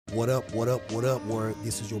What up, word?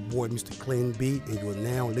 This is your boy, Mr. Clean Beat, and you're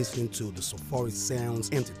now listening to the Safari Sounds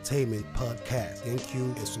Entertainment Podcast. Thank you,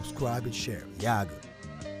 and subscribe and share. Yaga.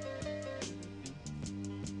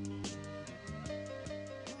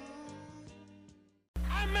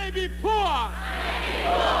 I may be poor,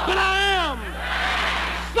 but I am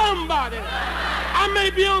somebody. I may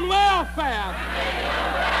be on welfare,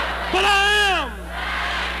 but I am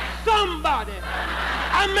somebody.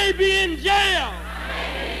 I may be in jail,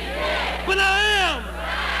 but I am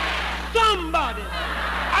somebody.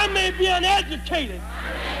 I may be uneducated,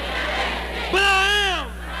 but I am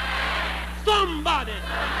somebody.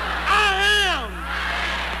 I am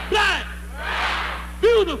black,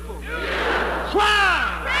 beautiful,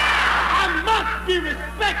 proud. I must be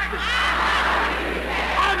respected.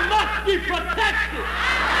 I must be protected.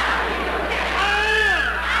 I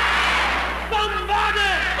am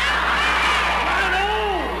somebody. Right on.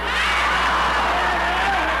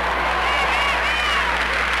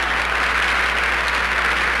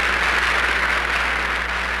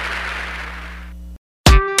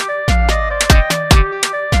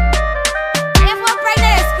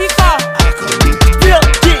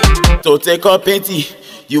 So take up plenty,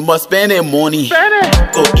 you must spend the money.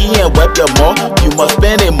 So eat and wipe your mouth, you must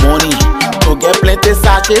spend the money. To get plenty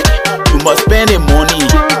sachet, you must spend the money.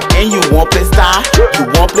 And you won't play star, you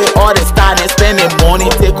won't play all the star and spend the money.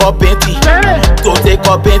 Take up plenty, so take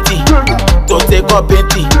up plenty, so take up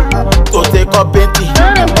plenty, so take up plenty,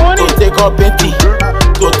 so take up plenty,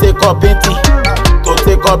 so take up plenty, so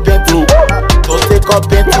take up plenty, so take up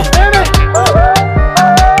plenty.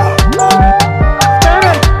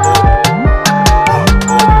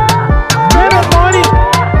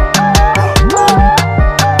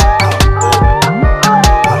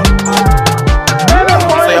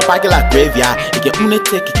 Pocket like graveyard, you can only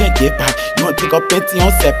take, you can't get back. You want to take up plenty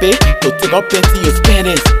on Sepe, so take up plenty, you spend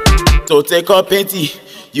it. So take up plenty,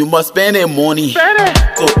 you must spend the money.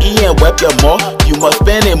 So eat and wipe your mouth, you must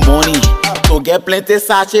spend the money. So get plenty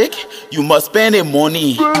sachet, you must spend the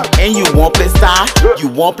money. And you won't play star, you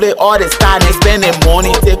won't play all the star and spend the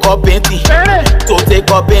money. Take up plenty, so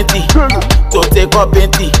take up plenty, so take up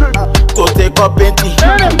plenty, so take up plenty,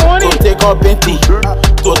 so take up plenty,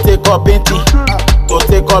 so take up plenty. So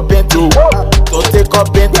take up plenty, so take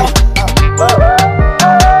up plenty.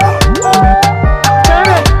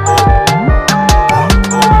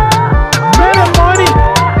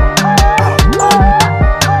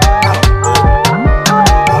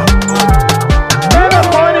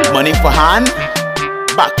 Money for hand,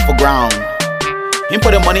 back for ground. Him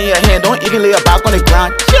put the money in your hand, don't even lay your back on the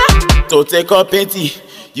ground. So take up plenty,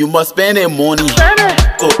 you must spend the money.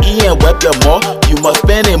 So eat and wipe your mouth, you must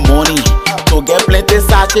spend the money. So get plenty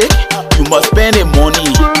sachet, you must spend the money.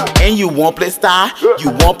 And you won't play star,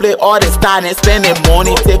 you won't play all the star and spend the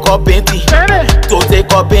money. Take up plenty, so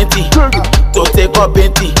take up plenty, so take up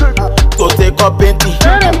plenty, so take up plenty,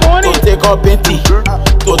 so take up plenty,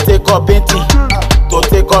 so take up plenty, so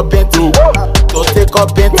take up plenty, so take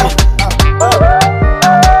up plenty.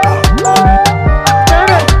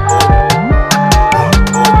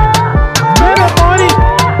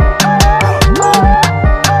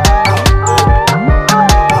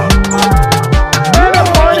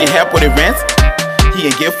 With the rent, he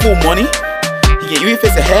can get full money. He can even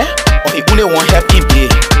fix a hair, or he only want help in pay.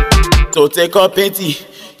 So take up plenty,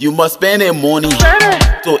 you must spend the money.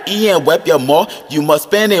 So eat and wipe your mouth, you must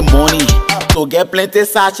spend the money. So get plenty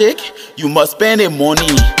sachet, you must spend the money.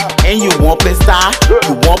 And you won't play star,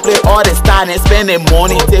 you won't play all the star and spend the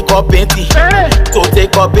money. Take up plenty, so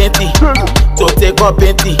take up plenty, so take up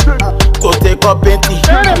plenty, so take up plenty,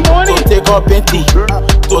 so take up plenty,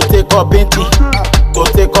 so take up plenty. So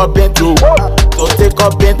take up plenty, so take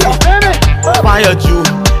up plenty. Find your Jew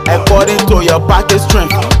according to your pocket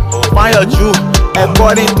strength. Find your Jew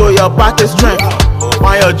according to your pocket strength.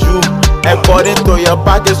 Find your Jew according to your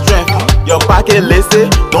pocket strength. Your pocket lazy,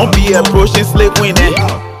 don't be approaching slave queen.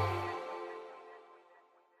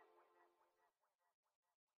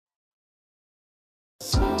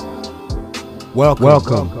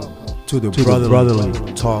 Welcome to the Brotherly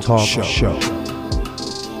Talk Show.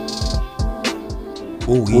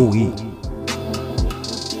 Ooh-wee.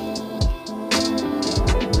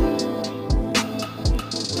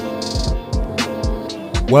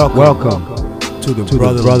 Welcome to the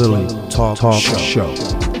Brotherly Talk Show.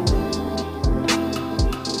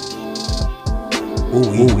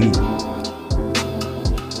 Ooh-wee.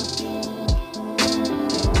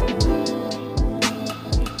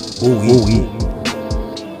 Ooh-wee.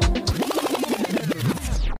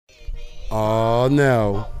 Oh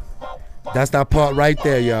no. That's that part right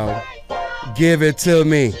there, y'all. Give it to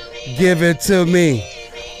me. Give it to me.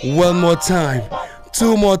 One more time,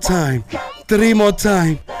 two more time, three more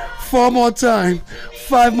time, four more time,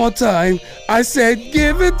 five more time. I said,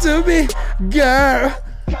 give it to me, girl.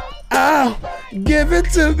 Ow, give it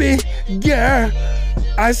to me, girl.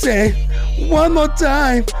 I say, one more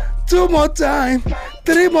time, two more time,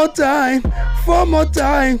 three more time, four more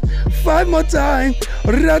time, five more time.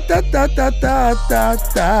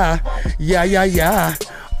 Ra-ta-ta-ta-ta-ta-ta. Yeah, yeah, yeah.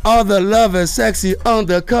 All the lovers, sexy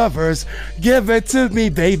undercovers. Give it to me,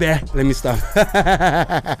 baby. Let me stop.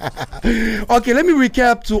 Okay, let me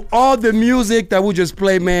recap to all the music that we just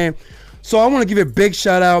played, man. So I want to give a big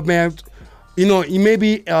shout out, man. You know, it may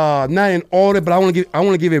be not in order, but I want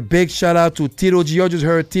to give a big shout out to Tito G. You just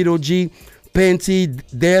heard Tito G, Penty,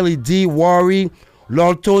 Daily D, Worry,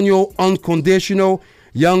 Lord Tonio, Unconditional,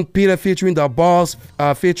 Young Peter featuring The Boss,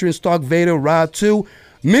 featuring Stock Vader, Ride 2,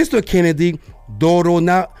 Mr. Kennedy,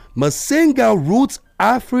 Dorona, Masinga Roots,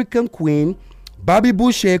 African Queen, Bobby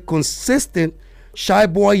Boucher, Consistent, Shy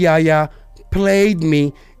Boy Yaya, Played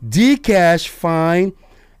Me, D Cash, Fine,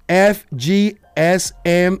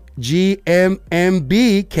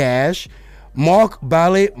 FGSMGMMB Cash, Mark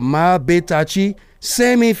Ballet, Ma Betachi,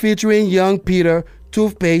 Sammy featuring Young Peter,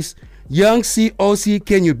 Toothpaste, Young COC,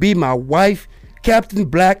 Can You Be My Wife, Captain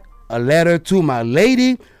Black, A Letter to My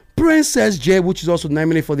Lady, Princess J, which is also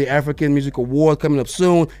nominated for the African Music Award coming up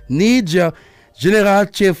soon, Nidja, General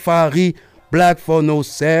Chefari, Black for No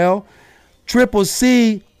Sale, Triple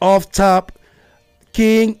C, Off Top,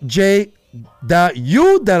 King J, That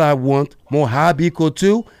You That I Want, Mojave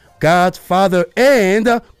Kotu, Godfather,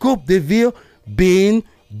 and Coupe de Ville, Being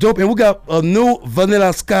Dope. And we got a new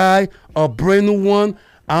Vanilla Sky, a brand new one.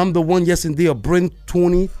 I'm the one, yes indeed, a brand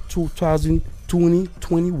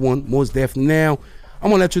 2021, most definitely. Now, I'm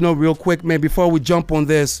going to let you know real quick, man, before we jump on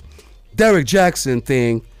this Derek Jackson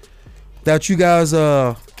thing, that you guys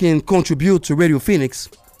can contribute to Radio Phoenix.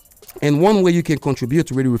 And one way you can contribute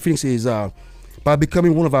to Radio Phoenix is by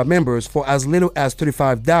becoming one of our members. For as little as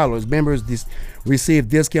 $35, members receive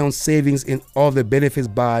discount savings in all the benefits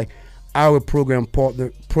by our program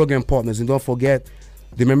partners. And don't forget,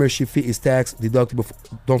 the membership fee is tax deductible.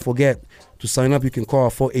 Don't forget to sign up. You can call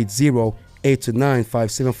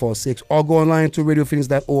 480-829-5746 or go online to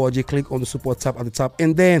radiophoenix.org. Click on the support tab at the top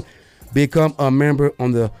and then become a member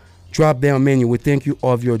on the drop down menu. We thank you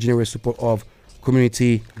of your generous support of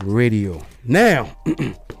community radio. Now,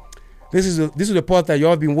 this is the part that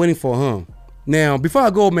y'all been waiting for, huh? Now, before I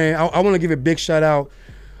go, man, I want to give a big shout out.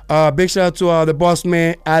 Big shout out to the boss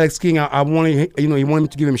man, Alex King. I wanted, he wanted me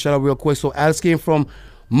to give him a shout out real quick. So Alex King from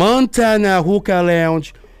Montana Hookah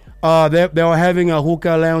Lounge. They are having a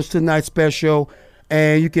Hookah Lounge tonight special,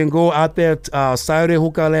 and you can go out there. Saturday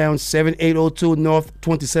Hookah Lounge, 7802 North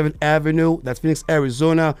 27th Avenue. That's Phoenix,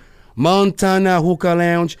 Arizona. Montana Hookah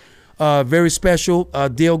Lounge. Very special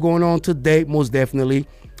deal going on today, most definitely.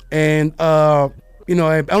 And I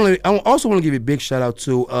also want to give a big shout out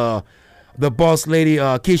to the boss lady,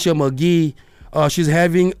 Keisha McGee. She's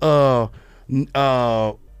having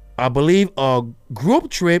I believe a group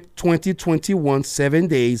trip 2021, 7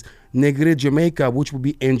 days, Negre, Jamaica, which will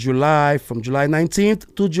be in July, from July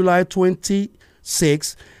 19th to July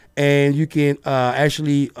 26th. And you can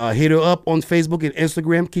actually hit her up on Facebook and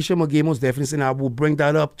Instagram, Keisha McGee, most definitely, and I will bring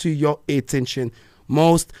that up to your attention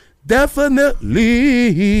most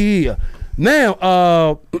definitely. Now,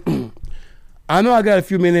 I know I got a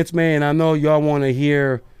few minutes, man. I know y'all want to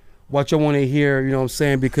hear what y'all want to hear, you know what I'm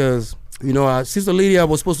saying, because, Sister Lydia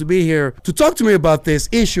was supposed to be here to talk to me about this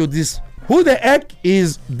issue, who the heck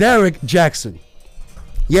is Derek Jackson?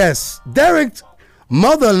 Yes, Derek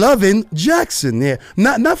mother-loving Jackson, yeah.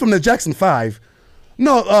 Not from the Jackson 5.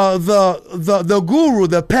 No, the guru,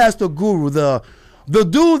 the pastor guru, the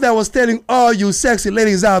dude that was telling all you sexy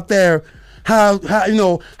ladies out there how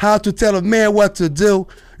to tell a man what to do.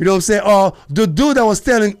 You know what I'm saying? Or the dude that was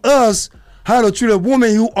telling us how to treat a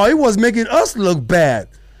woman he was making us look bad.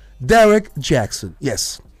 Derek Jackson,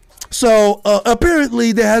 yes. So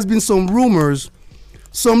apparently there has been some rumors,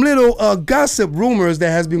 some little gossip rumors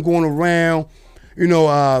that has been going around,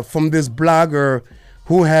 from this blogger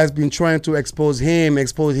who has been trying to expose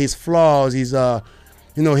his flaws, his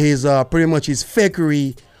pretty much his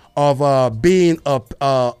fakery of being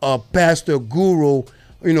a pastor guru,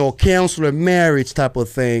 counselor, marriage type of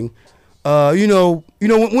thing. When I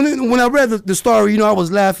read the story, I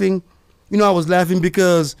was laughing. I was laughing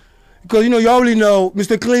because you already know,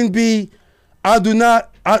 Mr. Clean B,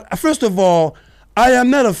 first of all, I am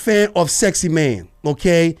not a fan of sexy man,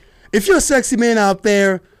 okay? If you're a sexy man out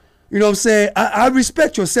there, you know what I'm saying, I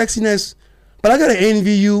respect your sexiness, but I gotta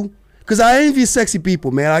envy you, because I envy sexy people,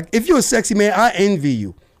 man. Like, if you're a sexy man, I envy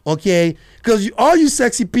you. okay? Because all you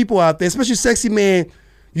sexy people out there, especially sexy man,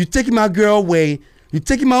 you taking my girl away, you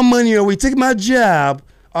taking my money away, you taking my job,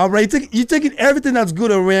 all right? You taking everything that's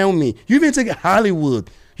good around me. You even taking Hollywood,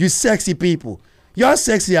 you sexy people. Y'all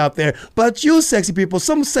sexy out there, but you sexy people,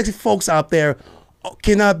 some sexy folks out there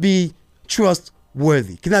cannot be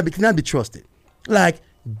trustworthy, cannot be trusted. Like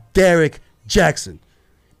Derek Jackson.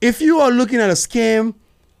 If you are looking at a scam,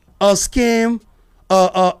 email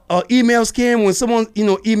scam, when someone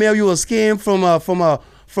email you a scam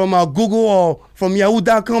from Google or from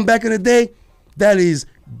Yahoo.com back in the day, that is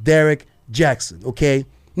Derek Jackson. Okay.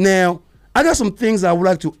 Now I got some things I would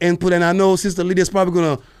like to input, and I know Sister Lydia is probably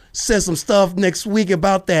gonna say some stuff next week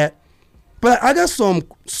about that. But I got some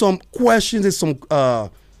questions and some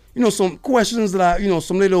questions that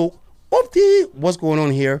some little what's going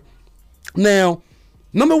on here. Now,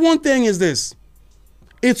 number one thing is this.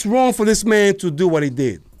 It's wrong for this man to do what he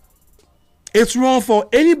did. It's wrong for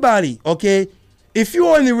anybody, okay? If you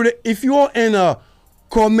are in a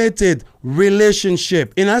committed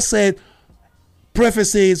relationship, and I said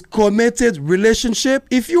prefaces committed relationship,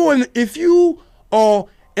 if you are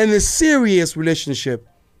in a serious relationship,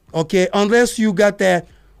 okay, unless you got that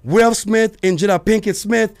Will Smith and Jada Pinkett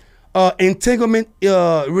Smith entanglement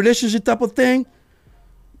relationship type of thing,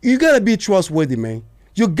 you gotta be trustworthy, man.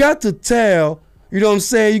 You got to tell, you know what I'm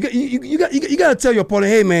saying? You gotta tell your partner,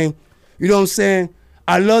 hey man, you know what I'm saying?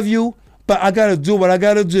 I love you, but I gotta do what I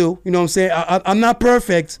gotta do. You know what I'm saying? I'm not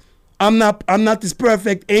perfect. I'm not this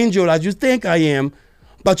perfect angel as you think I am,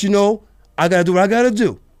 but I gotta do what I gotta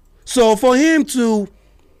do. So for him to,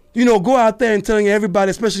 go out there and telling everybody,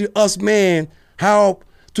 especially us men, how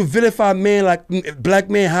to vilify men like black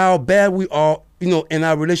men, how bad we are, in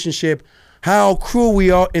our relationship, how cruel we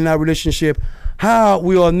are in our relationship, how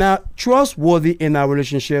we are not trustworthy in our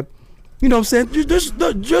relationship. You know what I'm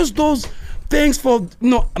saying? Just those things for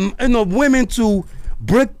women to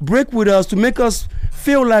break with us, to make us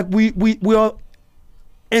feel like we are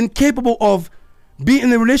incapable of being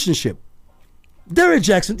in a relationship. Derek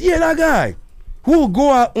Jackson, yeah, that guy who will go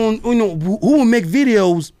out on, who will make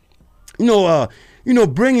videos,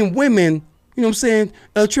 bringing women, you know what I'm saying,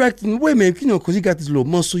 attracting women, because he got this little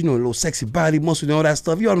muscle, little sexy body muscle and all that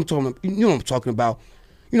stuff. You know what I'm talking about.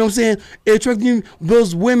 You know what I'm saying? Attracting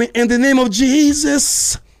those women in the name of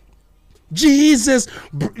Jesus.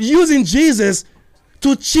 Using Jesus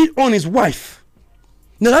to cheat on his wife.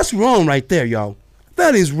 Now that's wrong right there, y'all.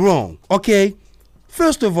 That is wrong, okay?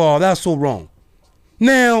 First of all, that's so wrong.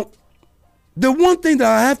 Now, the one thing that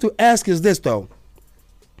I have to ask is this, though.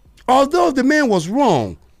 Although the man was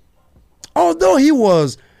wrong, although he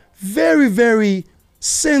was very, very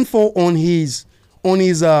sinful on his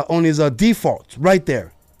default right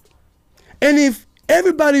there, and if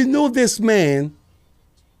everybody knew this man,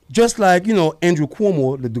 just like Andrew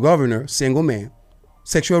Cuomo, the governor, single man,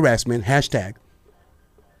 sexual harassment, #,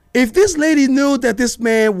 if this lady knew that this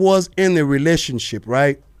man was in a relationship,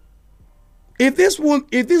 right? If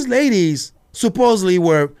these ladies supposedly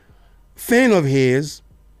were fan of his,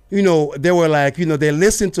 they were like, they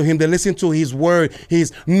listened to him, they listened to his word,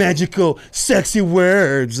 his magical, sexy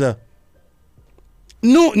words.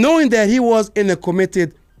 Knowing that he was in a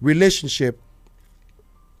committed relationship,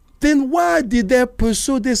 then why did they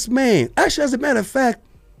pursue this man? Actually, as a matter of fact,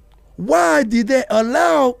 why did they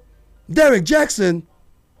allow Derek Jackson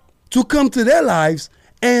to come to their lives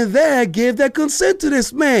and they gave their consent to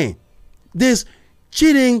this man? This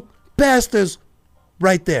cheating pastors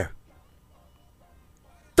right there.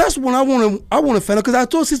 That's what I want to find out, because I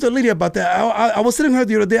told Sister Lydia about that. I was sitting her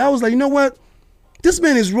the other day. I was like, you know what? This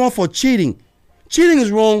man is wrong for cheating. Cheating is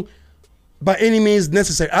wrong by any means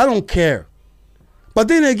necessary. I don't care. But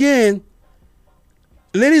then again,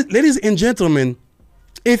 ladies and gentlemen,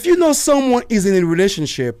 if you know someone is in a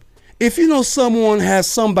relationship, if you know someone has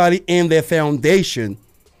somebody in their foundation,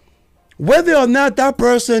 whether or not that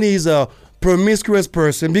person is a promiscuous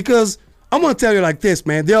person, because I'm going to tell you like this,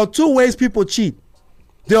 man. There are two ways people cheat.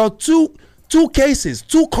 There are two cases,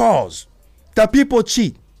 two causes that people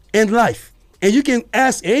cheat in life. And you can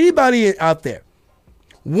ask anybody out there.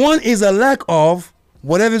 One is a lack of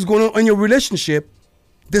whatever is going on in your relationship.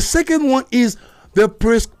 The second one is the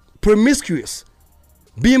promiscuous.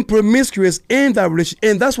 Being promiscuous in that relationship.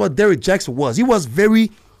 And that's what Derek Jackson was. He was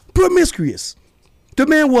very promiscuous. The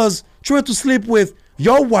man was trying to sleep with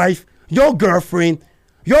your wife, your girlfriend,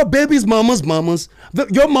 your baby's mamas,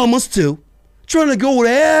 your mamas too. Trying to go with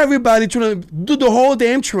everybody, trying to do the whole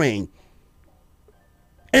damn train.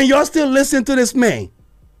 And y'all still listen to this man.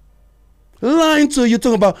 Lying to you,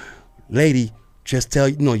 talking about, lady, just tell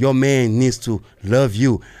your man needs to love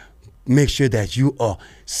you. Make sure that you are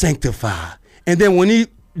sanctified. And then when he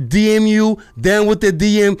DM you, then with the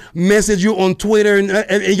DM message you on Twitter,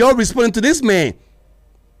 and y'all responding to this man.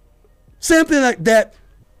 Same thing like that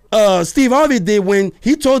Steve Harvey did when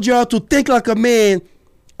he told y'all to think like a man,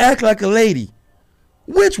 act like a lady.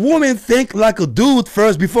 Which woman think like a dude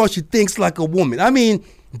first before she thinks like a woman? I mean,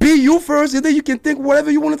 be you first, and then you can think whatever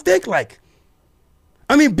you want to think like.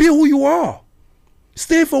 I mean, be who you are.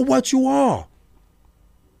 Stay for what you are.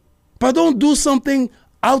 But don't do something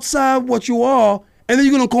outside what you are, and then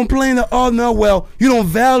you're going to complain that, oh, no, well, you don't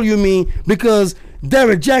value me because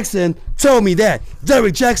Derrick Jaxn told me that.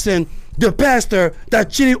 Derrick Jaxn, the pastor that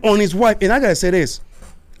cheated on his wife. And I got to say this.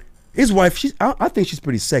 His wife, I think she's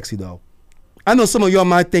pretty sexy, though. I know some of y'all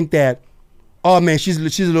might think that, oh, man, she's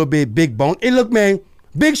a little bit big boned. Hey, look, man,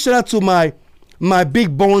 big shout out to my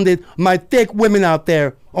big boned, my thick women out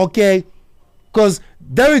there, okay? Because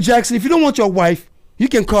Derrick Jaxn, if you don't want your wife, she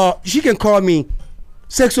can call me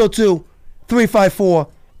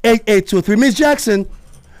 602-354-8823. Miss Jackson,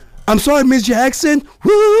 I'm sorry, Miss Jackson.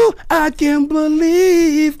 Woo, I can't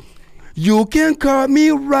believe you can call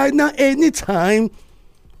me right now anytime.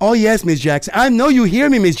 Oh, yes, Miss Jackson. I know you hear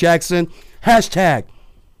me, Miss Jackson. Hashtag.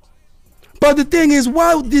 But the thing is,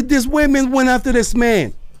 why did these women went after this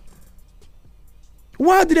man?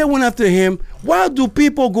 Why did they went after him? Why do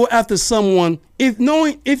people go after someone if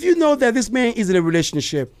you know that this man is in a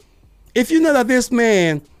relationship? If you know that this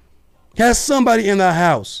man has somebody in the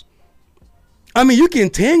house. I mean, you can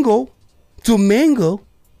tangle to mingle,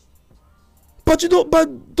 but you don't.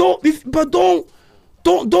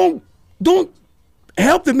 Don't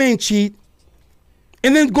help the man cheat,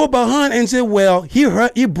 and then go behind and say, "Well,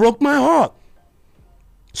 he broke my heart."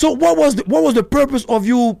 So what was the purpose of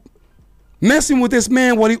you messing with this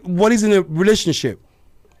man what he's in a relationship?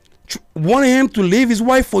 Wanting him to leave his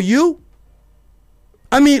wife for you?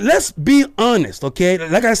 I mean, let's be honest, okay?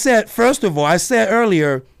 Like I said, first of all, I said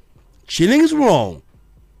earlier, cheating is wrong.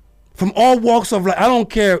 From all walks of life, I don't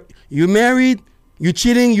care. You married, you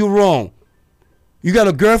cheating, you're wrong. You got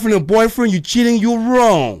a girlfriend or boyfriend, you cheating, you're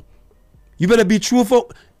wrong. You better be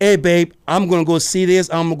truthful. Hey, babe, I'm going to go see this,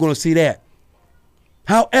 I'm going to see that.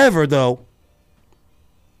 However, though,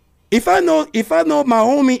 if I know my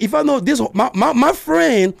homie, if I know this, my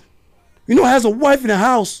friend, has a wife in the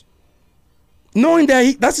house, knowing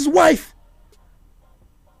that that's his wife.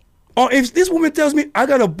 Or if this woman tells me I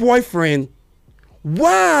got a boyfriend,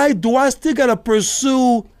 why do I still got to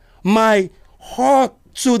pursue my heart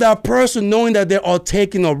to that person knowing that they are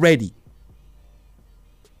taken already?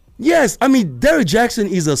 Yes, I mean, Derrick Jaxn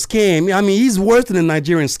is a scam. I mean, he's worse than a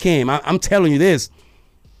Nigerian scam. I'm telling you this.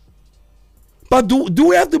 But do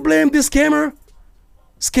we have to blame this scammer?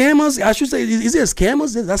 Scammers? I should say, is it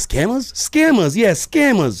scammers? That's scammers? Scammers, yes,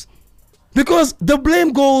 scammers. Because the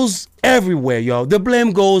blame goes everywhere, y'all. The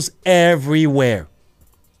blame goes everywhere.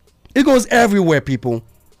 It goes everywhere, people.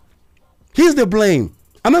 Here's the blame.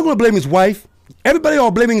 I'm not going to blame his wife. Everybody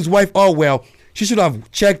are blaming his wife. Oh, well, she should have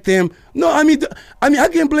checked him. No, I mean, I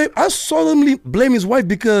can't blame. I solemnly blame his wife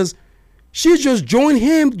because she just joined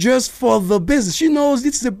him just for the business. She knows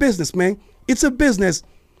this is a business, man. It's a business.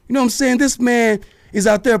 You know what I'm saying? This man is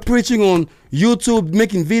out there preaching on YouTube,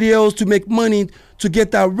 making videos to make money, to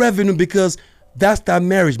get that revenue, because that's that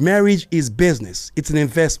marriage. Marriage is business. It's an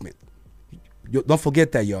investment. Don't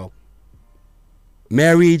forget that, y'all.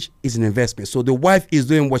 Marriage is an investment. So the wife is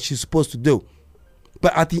doing what she's supposed to do.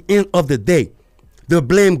 But at the end of the day, the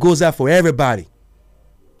blame goes out for everybody.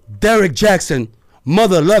 Derrick Jaxn,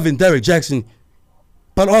 mother-loving Derrick Jaxn,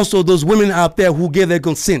 but also those women out there who gave their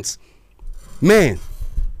consent. Man,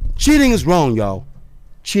 cheating is wrong, y'all.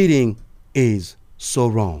 Cheating is so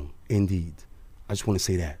wrong indeed. I just want to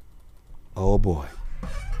say that. Oh, boy.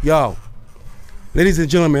 Y'all, ladies and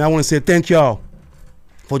gentlemen, I want to say thank y'all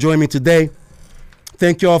for joining me today.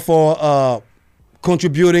 Thank y'all for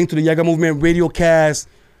contributing to the Yaga Movement Radio Cast,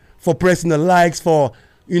 for pressing the likes, for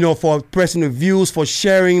pressing the views, for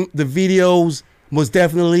sharing the videos. Most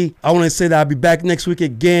definitely. I want to say that I'll be back next week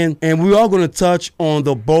again, and we are going to touch on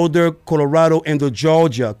the Boulder, Colorado, and the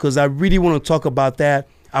Georgia, because I really want to talk about that.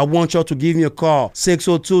 I want y'all to give me a call,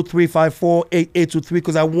 602-354-8823,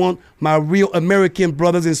 because I want my real American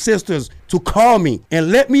brothers and sisters to call me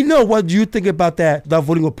and let me know what do you think about that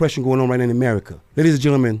voting oppression going on right now in America. Ladies and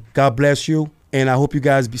gentlemen, God bless you, and I hope you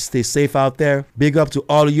guys stay safe out there. Big up to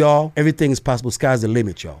all of y'all. Everything is possible. Sky's the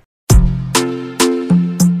limit, y'all.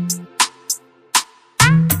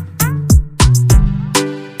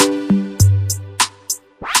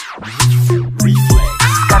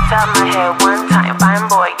 Scatter my head one time, fine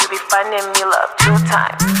boy, you be finding me love 2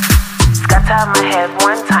 times. Scatter my head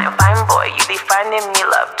one time, fine boy, you be finding me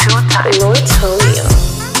love 2 times. Lord told you.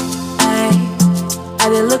 I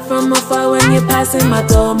did look from afar when you're passing my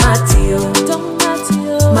door, Mateo.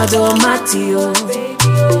 My door, Mateo.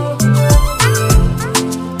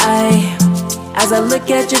 As I look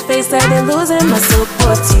at your face, I did losing my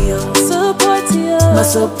supportio. My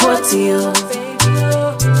supportio.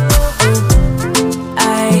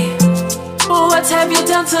 What have you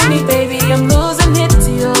done to me, baby? I'm losing it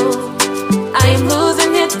to you. I am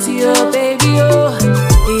losing it to you, baby, oh,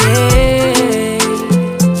 yeah.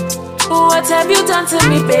 What have you done to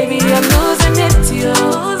me, baby? I'm losing it to you.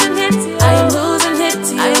 I am losing it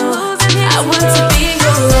to you. I want to be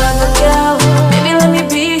your lover, girl. Baby, let me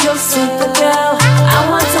be your super girl. I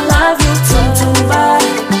want to love you, tum-tum-ba.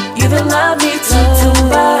 You don't love me,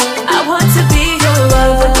 tum-tum-ba. I want to be your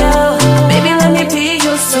lover, girl. Baby, let me be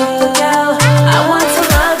your super girl. I want to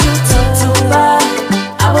love you, tum-tum-ba.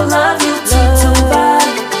 I will love you, tum-tum-ba.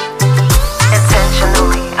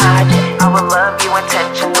 Intentionally, I will love you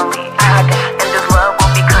intentionally. And this love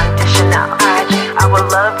won't be conditional. I will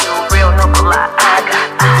love you real, no lie.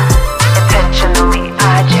 Intentionally,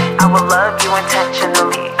 I will love you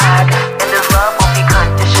intentionally. And this love won't be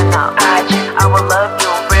conditional. I will love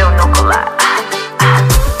you real, no lie.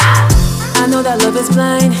 I know that love is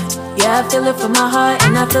blind. Yeah, I feel it from my heart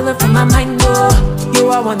and I feel it from my mind. No, you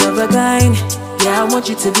are one of a kind. Yeah, I want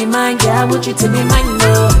you to be mine. Yeah, I want you to be mine.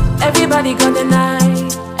 No, everybody gonna deny.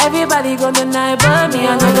 Everybody gonna deny, but me,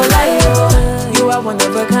 I'm not gonna lie. Oh, you are one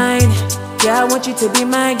of a kind. Yeah, I want you to be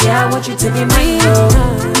mine. Yeah, I want you to be mine.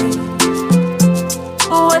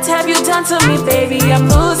 Oh, what have you done to me, baby? I'm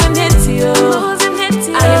losing it to you.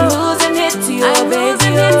 I am losing it to you,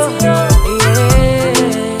 baby. Oh, yeah.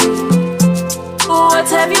 What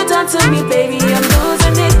have you done to me, baby? I'm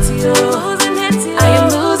losing it to you. I am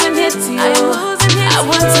losing it to you. I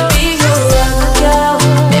want to be your lover, girl.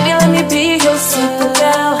 Baby, let me be your super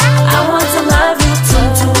girl. I want to love you,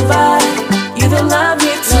 tum-tum-ba. You don't love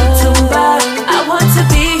me, tum-tum-ba. I want to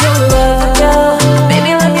be your lover, girl.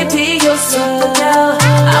 Baby, let me be your super girl.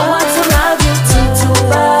 I want to love you,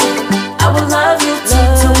 tum-tum-ba. I will love you,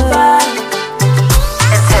 tum-tum-ba.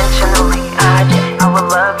 Intentionally, I will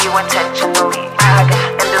love you intentionally.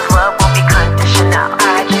 And this love won't be conditional.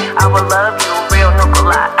 I will love you real, no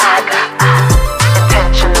lie.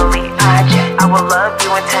 Intentionally, I will love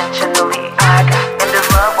you intentionally. And this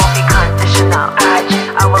love won't be conditional.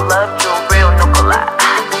 I will love you real, no lie.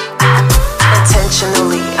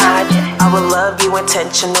 Intentionally, I will love you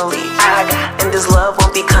intentionally. And this love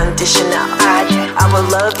won't be conditional. I will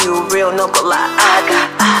love you real, no lie.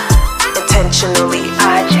 Intentionally,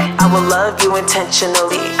 I will love you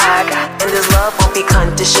intentionally. And this love won't be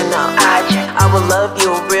conditional. I will love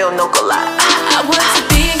you real, no lie. I want to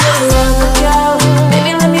be your lover, girl.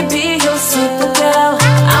 Baby, let me be your super girl.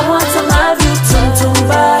 I want to love you,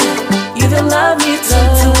 tum-tum-ba. You don't love me,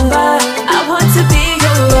 tum-tum-ba. I want to be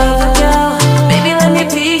your lover, girl. Baby, let me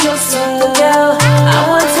be your super girl. I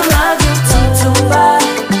want to love you, tum-tum-ba.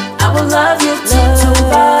 I will love you,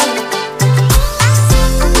 tum-tum-ba.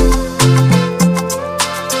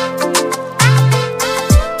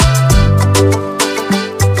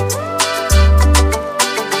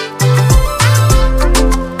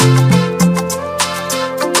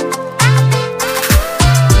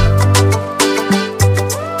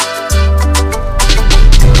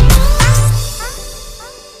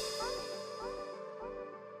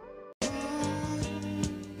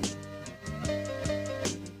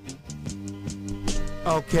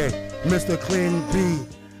 Okay, Mr. Clean B,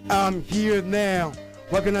 I'm here now.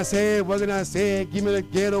 What can I say? What can I say? Give me the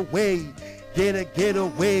getaway. Get a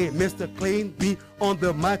getaway. Mr. Clean B on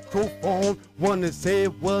the microphone. Wanna say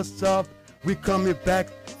what's up? We coming back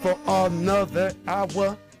for another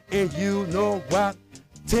hour. And you know what?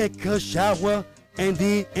 Take a shower.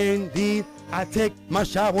 Indeed, I take my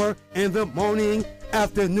shower in the morning,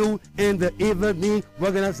 afternoon, in the evening.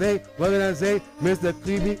 What can I say? What can I say? Mr.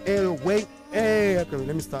 Clean B, anyway. Hey, okay,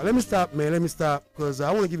 let me stop, man. Let me stop, because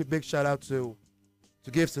I want to give a big shout out to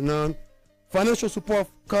Gifts to None. Financial support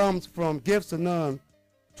comes from Gifts to None,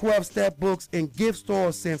 12-step books and gift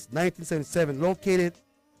store since 1977, located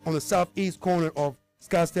on the southeast corner of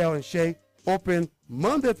Scottsdale and Shea. Open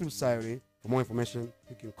Monday through Saturday. For more information,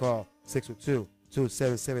 you can call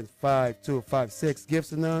 602-277-5256. Gifts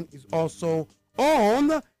to None is also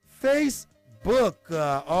on Facebook.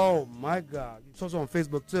 Oh my God, it's also on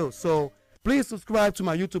Facebook too. So please subscribe to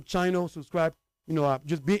my YouTube channel. Subscribe. You know,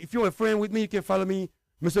 if you're a friend with me, you can follow me,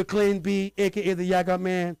 Mr. Clean B, aka the Yaga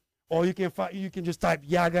Man, or you can just type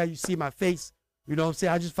Yaga. You see my face. You know what I'm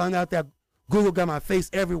saying? I just found out that Google got my face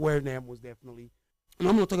everywhere now, most definitely. And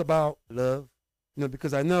I'm gonna talk about love, you know,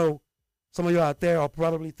 because I know some of you out there are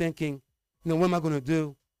probably thinking, you know, what am I gonna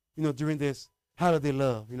do, you know, during this holiday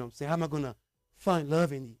love. You know what I'm saying? How am I going to find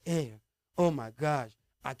love in the air? Oh, my gosh.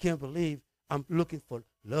 I can't believe I'm looking for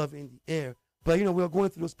love in the air. But, you know, we're going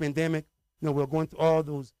through this pandemic. You know, we're going through all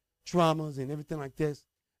those traumas and everything like this.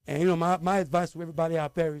 And, you know, my advice to everybody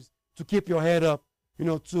out there is to keep your head up, you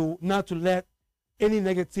know, to not to let any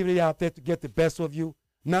negativity out there to get the best of you,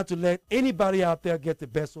 not to let anybody out there get the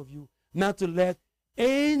best of you, not to let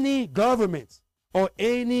any government or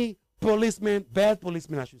any policeman, bad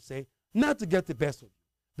policeman, I should say, not to get the best of you.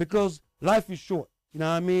 Because life is short, you know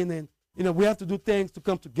what I mean? And, you know, we have to do things to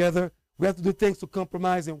come together. We have to do things to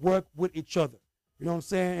compromise and work with each other. You know what I'm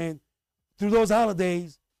saying? And through those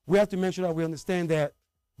holidays, we have to make sure that we understand that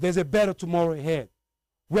there's a better tomorrow ahead.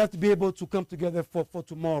 We have to be able to come together for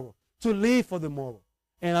tomorrow, to live for tomorrow.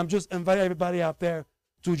 And I'm just inviting everybody out there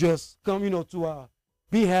to just come, you know, to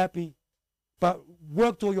be happy, but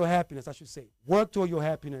work toward your happiness, I should say. Work toward your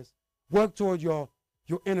happiness. Work toward your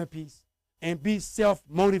inner peace. And be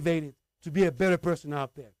self-motivated to be a better person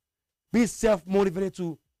out there. Be self-motivated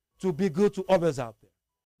to be good to others out there.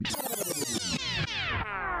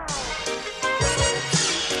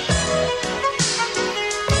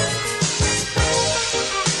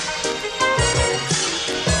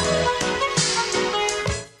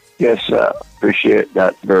 Yes, sir. Appreciate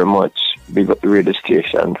that very much. Big up the radio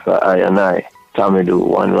station for I and I. Tommy Do,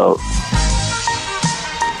 one love.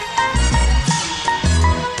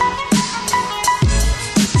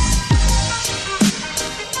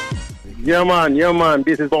 Yeah man,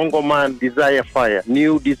 this is Bongo Man Desire Fire,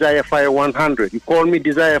 new Desire Fire 100. You call me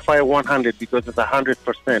Desire Fire 100 because it's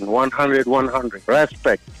 100%, 100.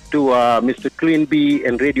 Respect to Mr. Clean B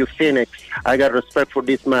and Radio Phoenix. I got respect for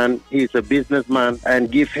this man. He's a businessman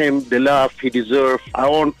and give him the love he deserves. I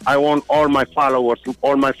want all my followers,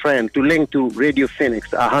 all my friends to link to Radio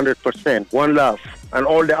Phoenix 100%. One love. And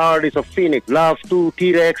all the artists of Phoenix, love to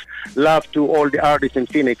T-Rex, love to all the artists in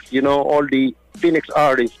Phoenix, you know, all the Phoenix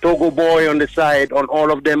artists, Togo Boy on the side, on all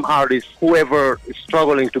of them artists, whoever is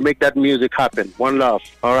struggling to make that music happen. One love.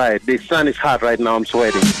 All right, the sun is hot right now, I'm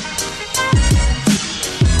sweating.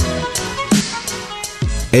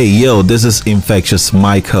 Hey yo, this is Infectious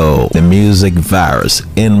Michael, the music virus.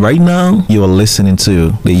 And right now, you are listening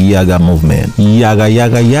to the Yaga movement. Yaga,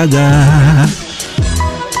 yaga, yaga.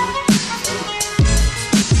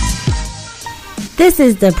 This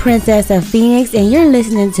is the Princess of Phoenix, and you're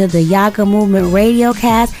listening to the Yaga Movement Radio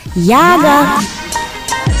Cast. Yaga!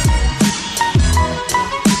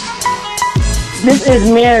 This is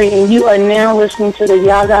Mary, and you are now listening to the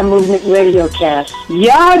Yaga Movement Radio Cast.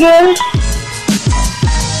 Yaga!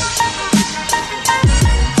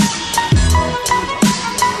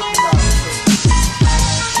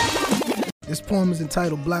 This poem is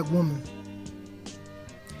entitled Black Woman.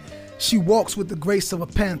 She walks with the grace of a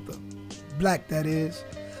panther. Black, that is,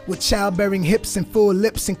 with childbearing hips and full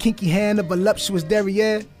lips and kinky hand of voluptuous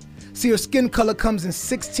derriere. See, her skin color comes in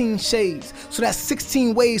 16 shades, so that's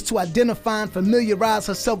 16 ways to identify and familiarize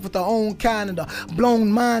herself with her own kind, and a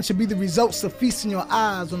blown mind should be the results of feasting your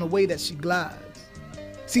eyes on the way that she glides.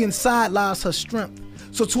 See, inside lies her strength,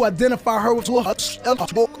 so to identify her with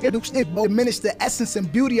diminish the essence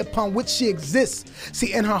and beauty upon which she exists.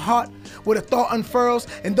 See, in her heart, where the thought unfurls,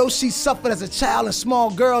 and though she suffered as a child and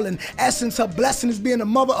small girl, in essence her blessing is being the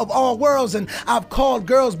mother of all worlds. And I've called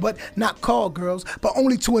girls, but not called girls, but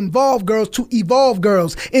only to involve girls, to evolve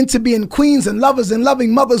girls into being queens and lovers and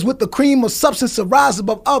loving mothers with the cream of substance to rise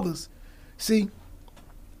above others. See,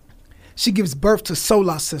 she gives birth to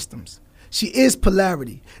solar systems. She is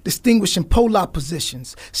polarity, distinguishing polar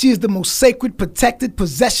positions. She is the most sacred, protected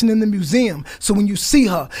possession in the museum. So when you see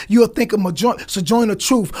her, you'll think of Sojourner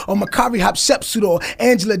Truth, or Makari Hatshepsut, or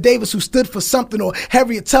Angela Davis, who stood for something, or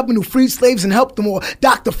Harriet Tubman, who freed slaves and helped them, or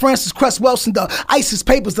Dr. Francis Cress Welsing, the ISIS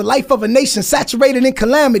Papers, the life of a nation saturated in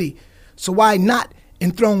calamity. So why not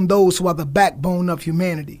enthrone those who are the backbone of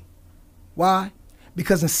humanity? Why?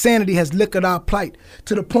 Because insanity has liquored our plight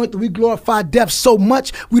to the point that we glorify death so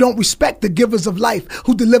much we don't respect the givers of life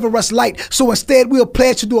who deliver us light. So instead we'll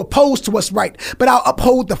pledge to do oppose to us right, but I'll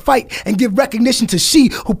uphold the fight and give recognition to she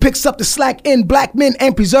who picks up the slack in black men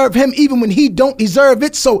and preserve him even when he don't deserve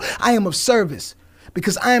it. So I am of service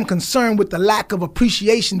because I am concerned with the lack of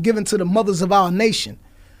appreciation given to the mothers of our nation.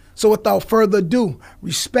 So without further ado,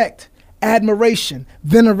 respect, admiration,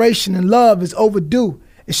 veneration, and love is overdue.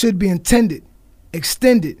 It should be intended,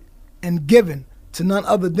 extended, and given to none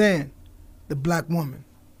other than the black woman.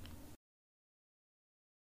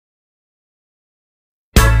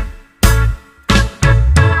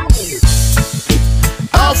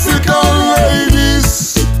 African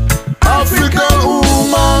ladies, African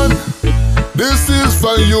woman, this is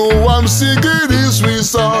for you. I'm singing this sweet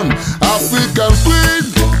song. African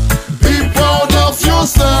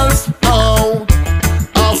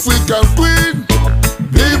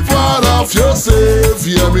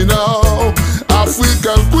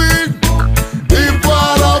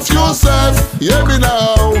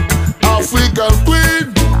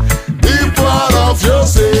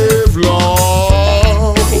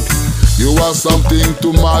something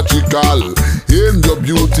too magical. And your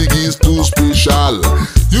beauty is too special.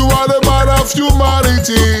 You are the man of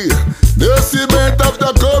humanity, the cement of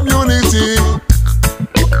the community.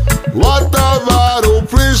 Whatever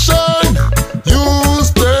oppression you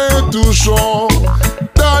stand to show.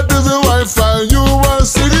 That is the Wi-Fi you are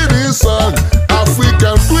singing this song.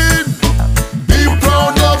 African queen, be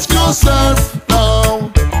proud of yourself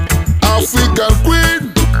now. African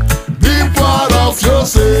queen, be proud of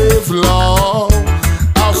yourself now.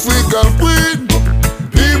 African queen,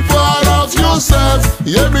 be proud of yourself.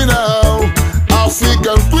 Hear me now.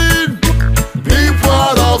 African queen, be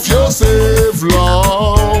proud of yourself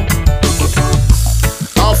now.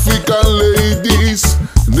 African ladies,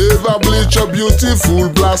 never bleach your beautiful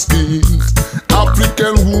black skin.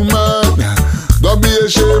 African woman, don't be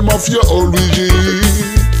ashamed of your origin.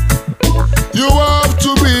 You have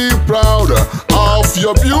to be proud of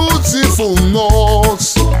your beautiful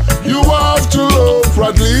nose. You have to love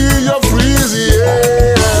proudly your frizzy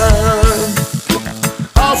hair.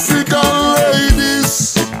 African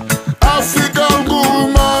ladies, African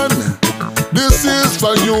woman, this is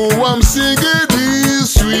for you. I'm singing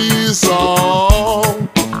this sweet song.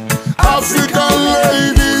 African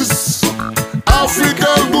ladies,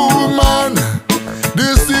 African woman,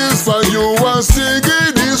 this is for you. I'm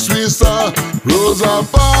singing this sweet song. Rosa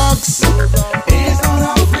Parks is an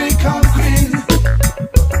African queen.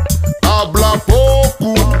 Abla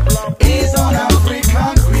Poku is an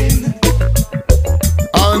African queen.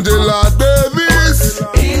 Angela Davis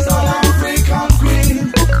is an African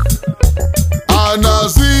queen. Anna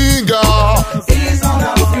Zinga is an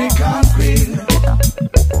African queen.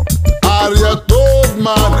 Harriet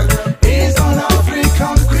Tubman is an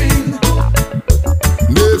African queen.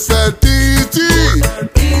 Nefertiti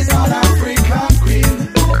is an African queen.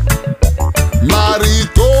 Marie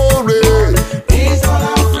Tore is an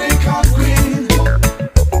African queen.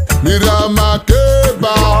 Miriam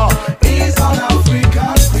Makeba is an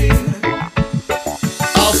African queen.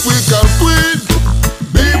 African queen,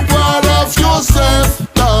 be proud of yourself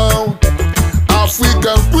now.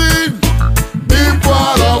 African queen, be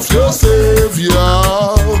proud of your savior.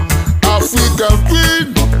 African queen,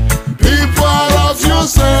 be proud of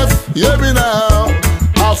yourself. Hear me now.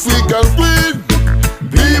 African queen,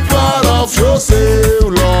 be proud of yourself,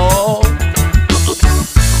 Lord.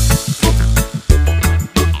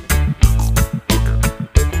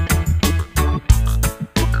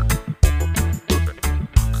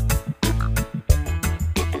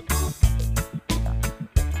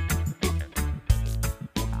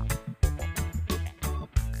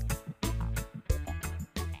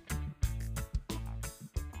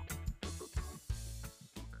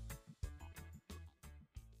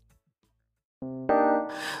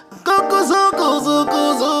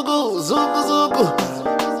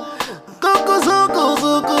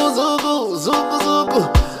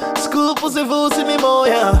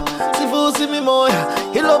 Se fosse me moia,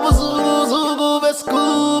 e lobo zugu zugu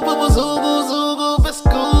vescubo, zugu zugu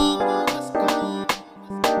vescubo.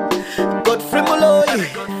 Godfrey Molloy,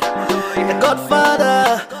 the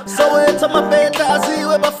Godfather, so it's my beta, I see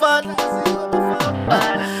where my fan.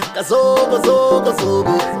 Gazogo zogo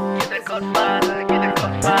zogo, get the Godfather,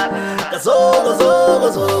 Gazogo zogo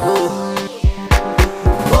zogo.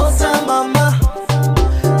 Bossa mama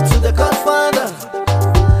to the Godfather.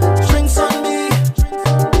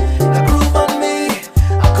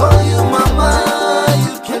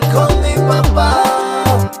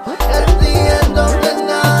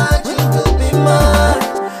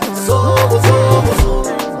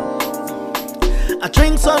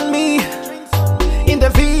 Drinks on me in the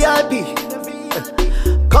VIP.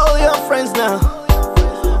 Call your friends now.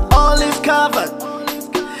 All is covered.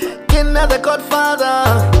 Another Godfather.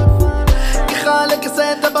 Kikhale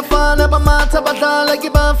kisenta bafana bamata badala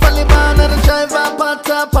kiba falibana the driver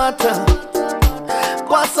pata pata.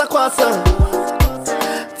 Kwasa kwasa.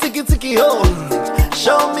 Tiki tiki ho.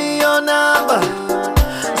 Show me your number.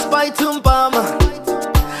 Spy tumpama.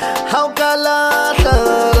 How kala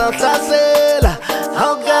tasela.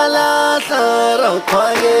 How galata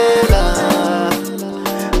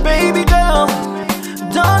baby girl,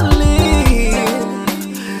 don't leave.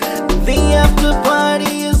 The after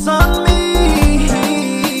party is on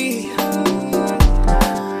me.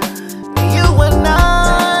 You and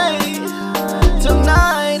I,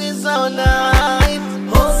 tonight is our night.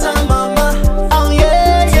 Hosa mama, oh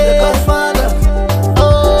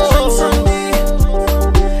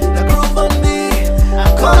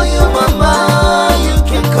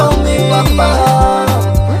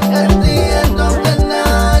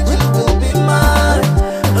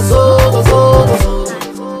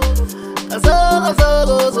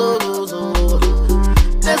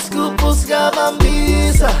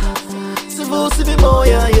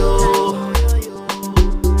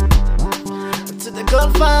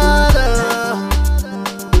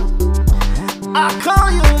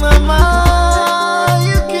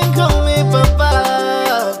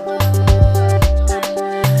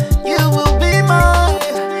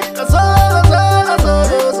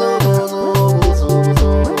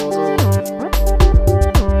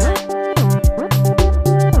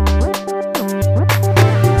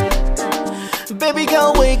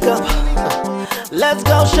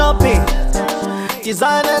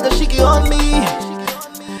Designer, the shiki on me,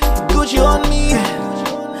 Gucci on me,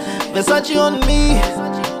 Versace on me,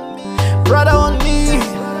 Prada on me,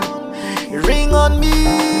 ring on me.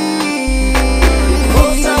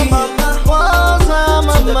 What's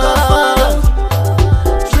mama?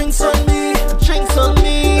 Drinks on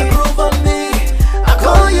me, groove on me. I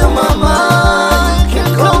call you mama, you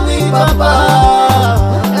can call me papa.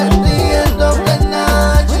 At the end of the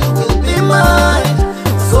night, you will be mine.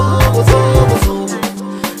 So.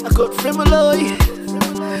 I got Fremoloy,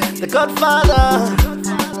 the Godfather,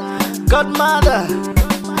 Godmother,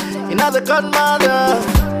 another Godmother,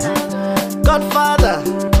 Godfather,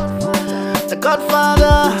 the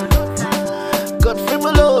Godfather, God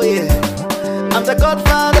Fremoloy, I'm the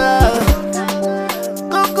Godfather.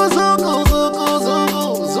 Zuku, zuku, zuku, zuku,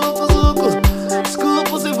 zuku, zuku. Scoop,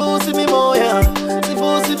 si mi moya,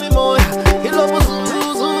 si mi moya. Hello, zuku,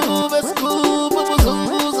 zuku, bescoop,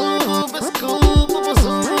 zuku, zuku, bescoop, zuku,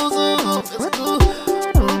 zuku, bescoop.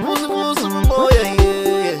 Si mi moya,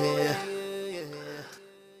 yeah.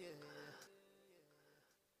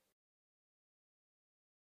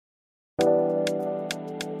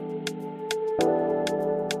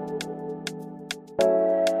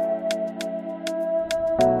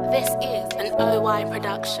 This is an OY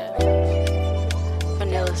production.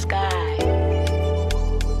 Vanilla Sky.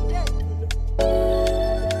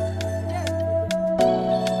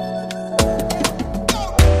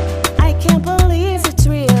 I can't believe it's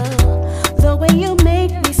real, the way you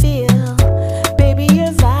make me feel. Baby,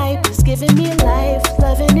 your vibe is giving me life.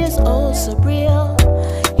 Loving is oh so real.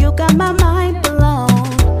 You got my mind blown.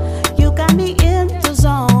 You got me in the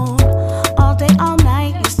zone. All day, all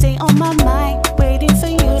night, you stay on my mind, waiting for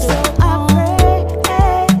you to own.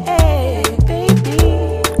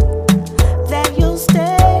 Baby, that you'll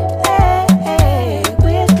stay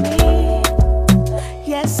with me.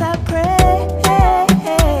 Yes, I pray,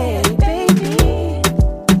 baby,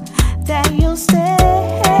 that you'll stay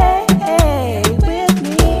with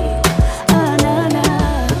me. Oh na na,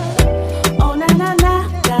 oh na na na,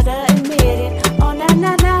 gotta admit it. Oh na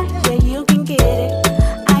na na, yeah you can get it.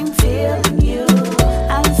 I'm feeling you,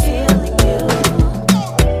 I'm feeling you.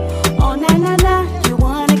 Oh na na na, you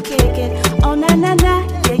wanna kick it. Oh na na na,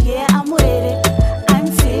 yeah I'm with it. I'm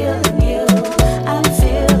feeling you, I'm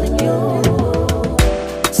feeling you.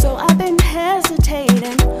 So I've been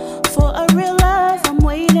hesitating for a real love, I'm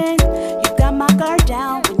waiting. You got my guard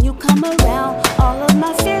down when you come around. All of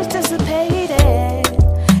my fears dissipated.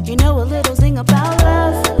 You know a little thing about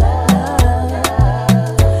love.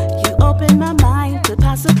 You open my mind to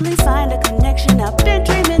possibly find a connection I've been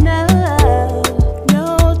dreaming of.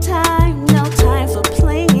 No time for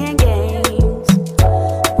playing games.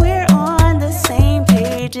 We're on the same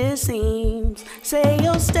page it seems. Say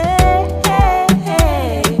you'll stay,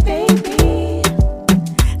 baby.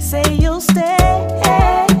 Say you'll stay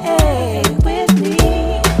with me.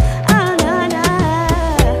 Oh na na,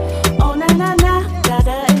 oh na na na,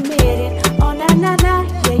 gotta admit it. Oh na na na,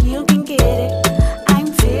 yeah you can get it. I'm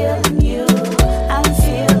feeling you, I'm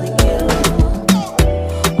feeling you.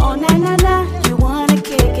 Oh na na na, you wanna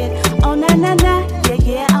kick it. Oh na na na,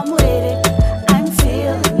 yeah I'm with it. I'm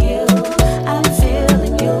feeling you, I'm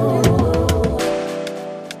feeling you.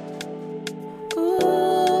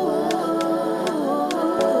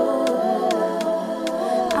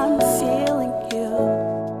 I'm feeling you.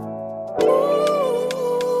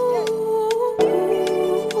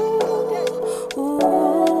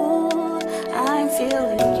 I'm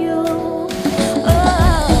feeling you.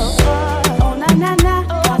 Oh na na na,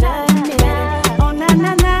 gotta admit it. Oh na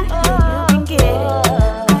na na, yeah you can get it.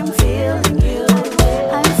 I'm feeling you,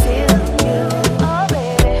 I'm feeling you.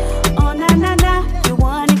 Oh na na na, you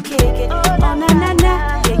wanna kick it. Oh na na na,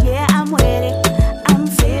 yeah I'm with it. I'm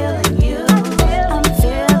feeling you, I'm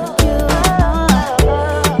feeling you.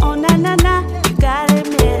 Oh na na na, you gotta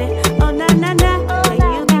admit it. Oh na na na,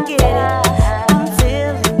 yeah you can get it. I'm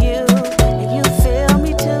feeling you, and you feel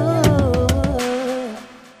me too.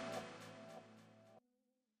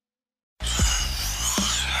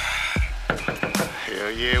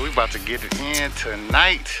 Hell yeah, we about to get it in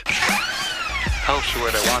tonight. Hope she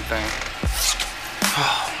wear that one thing.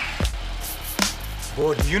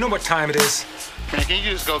 Boy, do you know what time it is? Man, can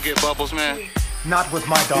you just go get Bubbles, man? Not with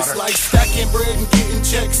my daughter. It's like stacking bread and getting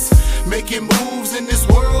checks. Making moves in this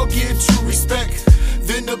world, get true respect.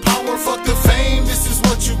 Then the power, fuck the fame, this is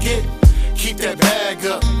what you get. Keep that bag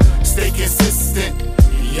up, stay consistent.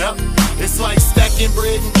 Yup, it's like stacking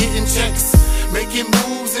bread and getting checks. Making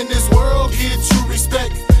moves in this world, get true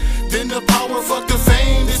respect. Then the power, fuck the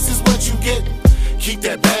fame, this is what you get. Keep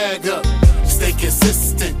that bag up, stay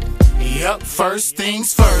consistent. Yup, first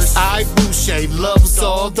things first, I boost crochet. Loves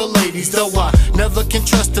all the ladies, though I never can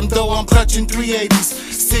trust them, though I'm clutching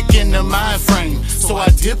 380s. Sick in the mind frame, so I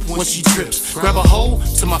dip when she trips. Grab a hold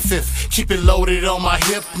to my fifth, keep it loaded on my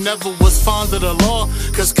hip. Never was fond of the law,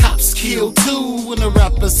 cause cops kill too. When a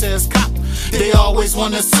rapper says cop, they always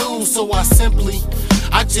wanna sue. So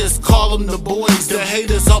I just call them the boys. The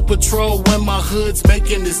haters on patrol when my hood's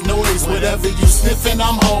making this noise. Whatever you sniffing,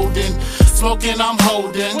 I'm holding. Smoking, I'm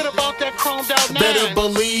holding. What about that chromed out 9? Better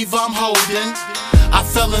believe I'm holding. I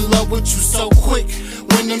fell in love with you so quick.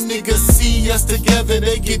 When them niggas see us together,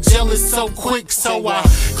 they get jealous so quick. So I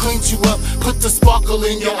cleaned you up, put the sparkle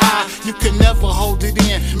in your eye. You can never hold it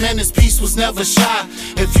in. Man, this piece was never shy.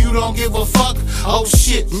 If you don't give a fuck, oh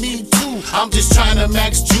shit, me too. I'm just trying to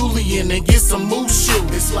max Julian and get some moose shoe.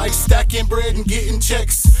 It's like stacking bread and getting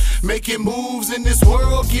checks. Making moves in this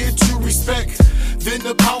world, get you respect. Then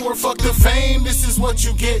the power, fuck the fame, this is what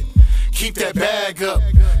you get. Keep that bag up,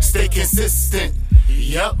 stay consistent.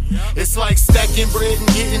 Yup, it's like stacking bread and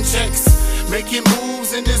getting checks. Making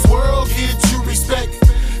moves in this world, get you respect.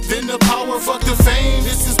 Then the power, fuck the fame,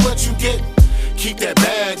 this is what you get. Keep that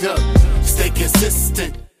bag up, stay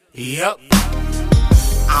consistent. Yup.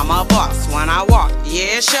 I'm a boss when I walk,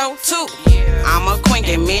 yeah, show too. I'm a queen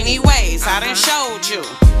in many ways, I done showed you.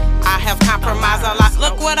 I have compromised a lot,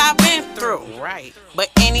 look what I've been through. But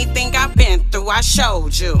anything I've been through, I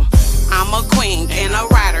showed you. I'm a queen and a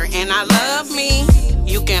rider and I love me.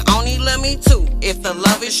 You can only love me too, if the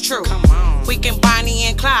love is true. We can Bonnie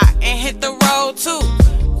and Clyde and hit the road too.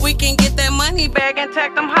 We can get that money bag and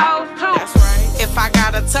take them hoes too. If I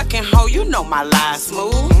got a tuck and hoe, you know my life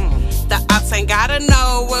smooth. The ops ain't gotta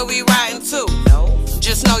know where we riding to.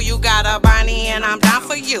 Just know you got a Bonnie and I'm down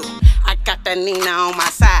for you. I got that Nina on my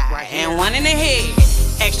side and one in the head.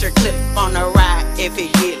 Extra clip on the ride if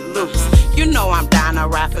it get loose. You know I'm down to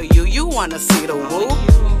ride for you. You wanna see the woo?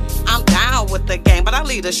 I'm down with the game, but I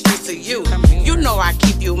leave the streets to you. You know I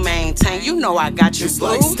keep you maintained. You know I got you. It's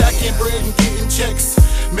like stacking bread and getting checks.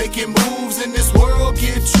 Making moves in this world,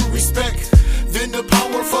 get you respect. Then the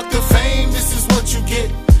power, fuck the fame. This is what you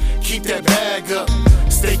get. Keep that bag up,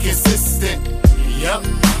 stay consistent. Yup,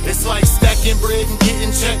 it's like stacking bread and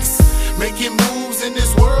getting checks. Making moves in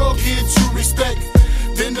this world, get you respect.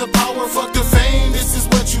 Then the power, fuck the fame, this is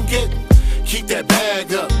what you get. Keep that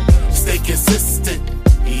bag up, stay consistent.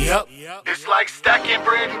 Yup, it's like stacking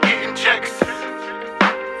bread and getting checks.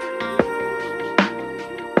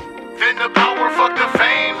 Then the power, fuck the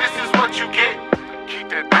fame, this is what you get. Keep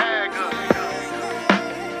that bag up.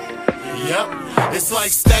 Yup, it's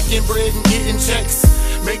like stacking bread and getting checks.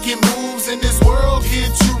 Making moves in this world,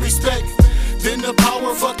 get you respect. Then the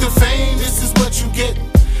power, fuck the fame, this is what you get.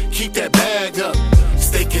 Keep that bag up,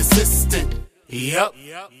 stay consistent. Yup.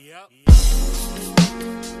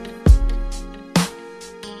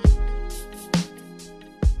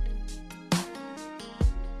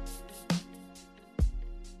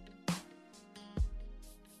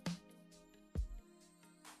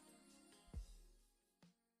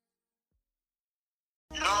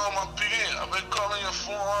 Yo, my PN, I've been calling your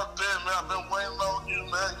phone all day, man. I've been waiting on you,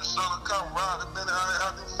 man. You saw to come round a minute.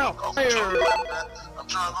 I'm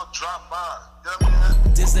trying to go drop by. You know what I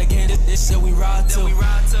mean? This again, this shit we ride to.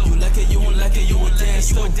 You like it, you don't like it, you will dance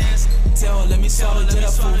to. Tell, let me solo to the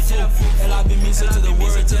fool. And I be music to the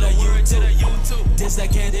word to the YouTube. This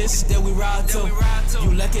again, this that we ride to.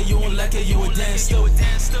 You like it, you don't like it, you will dance to.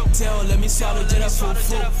 Tell, let me solo to the fool.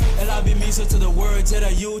 And I be music to the word to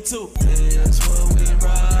the YouTube. That's what we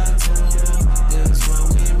ride to. That's what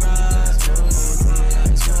we ride to.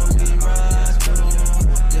 That's what we ride to.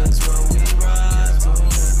 That's what we ride to.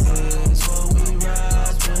 That's what we ride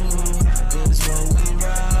to. That's what we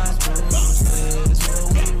ride to. That's what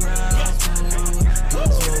we ride to.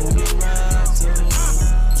 That's what we ride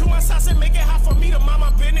to. Too much sauce and make it hot for me to mind my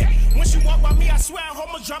business. When she walk by me, I swear I hold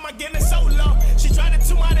my drama getting it so low. She tried it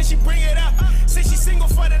too hard and she bring it up. Say she single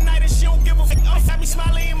for the night and she don't give a fuck. Got me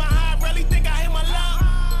smiling in my eye, really think I hit my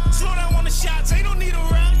love. Slow down on the shots, ain't no need to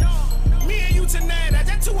run. Me and you tonight,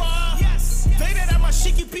 that's too hard. They that I'm my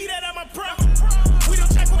shiki, be that I'm my pro. We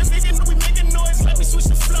don't check with niggas, we making noise. Let me switch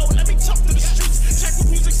the flow, let me talk to the streets. Check with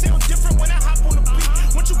music sound different when I hop on the beat.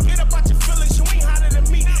 Once you get up out your feelings, you ain't hotter than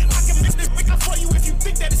me. I can mix this big up for you if you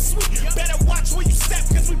think that it's sweet. Better watch where you step,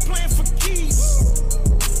 cause we playing for keys.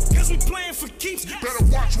 Cause we playing for keeps. Better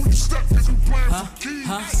watch where you step, cause we playing for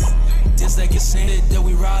keys. This like it's saying that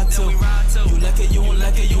we ride to. You like it, you don't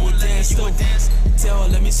like it, you will dance too. Tell her,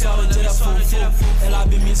 let me swallow to that fool. And I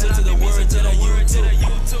be music to the word to the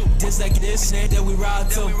YouTube. This like this saying that we ride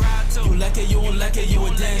to. You like it, you don't like it, you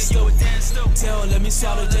will dance too. Tell her, let me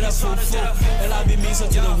swallow to that fool. And I be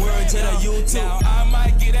music to the word to the YouTube. Now I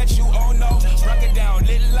might get at you, oh no. Rock it down,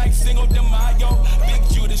 lit like Cinco de Mayo. Big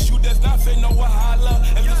Judas, shoe does not fit no Wahala.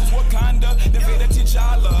 If this is Wakanda, then Vader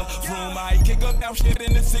T'Challa. Room, I kick up now shit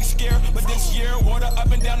in the 6th gear. But this year, water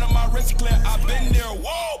up and down on my wrist clear. I've been there,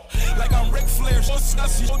 whoa, like I'm Ric Flair. So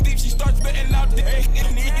sussy, so deep, she starts spitting out there.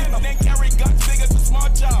 Then carry guns big as a small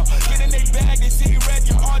child. Get in they bag, they see red,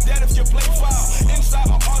 you're all dead if you play foul. Inside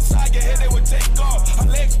or outside, your head they would take off. Her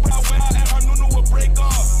legs proud when I and her nunu would break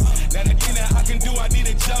off. Now the thing that I can do, I need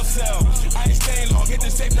a jail cell. I ain't staying long, hit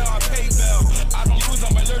the safe, now I pay bail. I don't lose,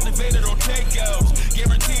 I'm allergic, Vader, don't take L's.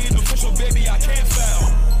 Guaranteed, official, baby, I can't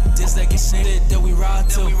fail. Just like it's saying that we ride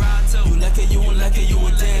to. You like it, you don't like it, you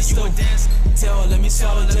will dance too. Tell her, let me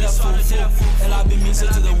swallow to that fool. And I be music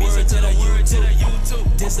to the word to the YouTube.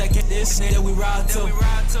 Just like it is saying that we ride to.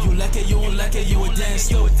 You like it, you don't like it, you will dance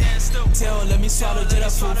too. Tell her, let me swallow to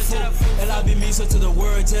that fool. And I be music to the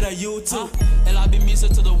word to the YouTube. And I be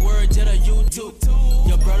music to the word to the YouTube.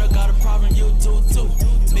 Your brother got a problem, you do too.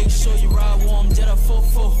 Make sure you ride warm, Jedi full.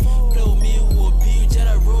 Play with me, will be you,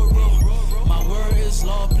 Jedi roll. My word is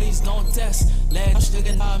law, please don't test. Last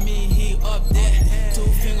nigga not me, he up there. 2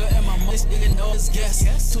 finger in my mouth, this nigga know his guess.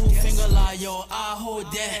 2 finger lie, yo, I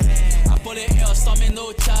hold that. I put it here, stomach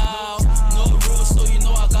no child. No rules, so you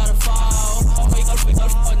know I gotta foul. Wake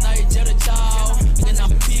up all night, Jedi child. Then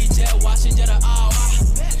I'm PJ, watching Jedi out.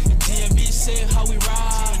 DMB say how we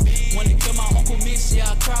ride. When they kill my uncle, me, see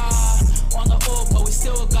I cry. On the old, but we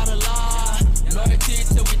still gotta lie. Loyalty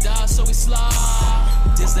till we die, so we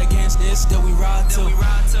slide. Just against this that we ride to.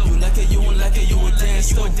 You like it, you don't like it, you will dance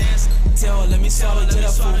too. Tell her, let me swallow to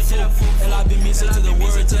that fool. And I be music to the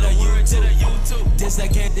word to the YouTube. Just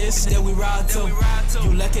against this that we ride to.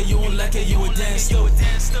 You like it, you don't like it, you will dance too.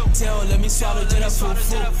 Tell her, let me swallow to that fool.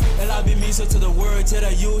 And I be music to the word to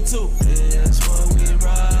the YouTube. That's what we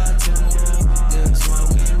ride to. That's what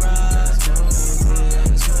we ride to.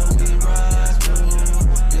 That's what we ride to.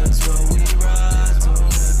 That's what we ride to.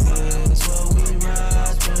 That's what we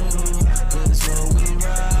ride to. That's what we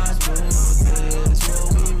ride to. That's what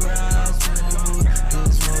we ride to.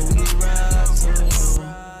 That's what we ride to.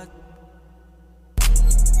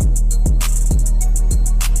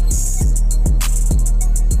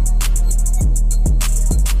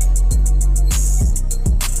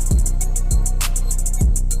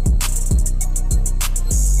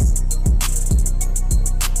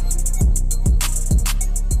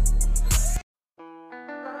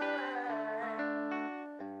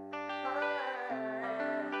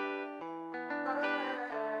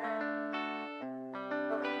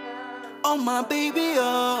 Oh my baby,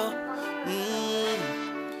 oh,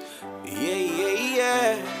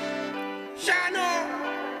 yeah. Shano,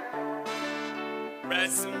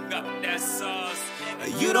 Resume got that sauce.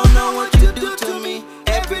 You don't know what you do to me.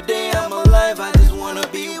 Every day I'm alive, I just wanna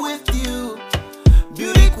be with you.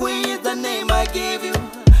 Beauty queen is the name I gave you,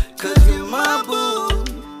 'cause you're my boo.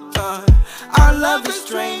 Our love is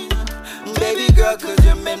strange, baby girl, 'cause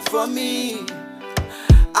you're meant for me.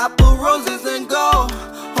 I put roses and gold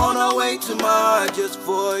on our way to my heart just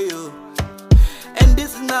for you. And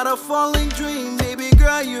this is not a falling dream, baby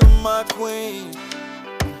girl, you're my queen.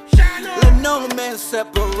 Let no man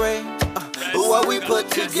separate what we put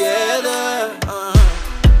together.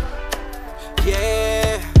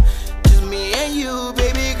 Yeah, just me and you,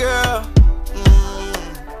 baby girl.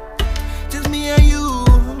 Just me and you,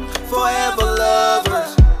 forever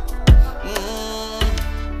lovers.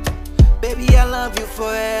 Baby, I love you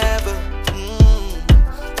forever.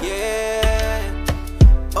 Yeah.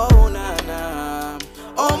 Oh, nah.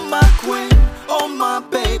 Oh, my queen. Oh, my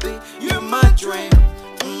baby. You're my dream.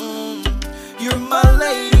 You're my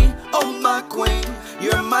lady. Oh, my queen.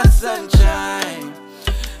 You're my sunshine.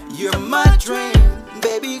 You're my dream.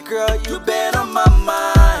 Baby girl, you've been on my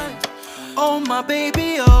mind. Oh, my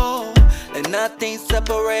baby, oh. And nothing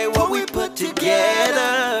separate what we put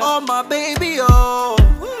together. Oh, my baby, oh.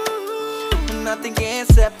 Nothing can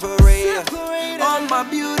separate us. Oh, my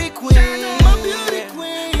beauty queen.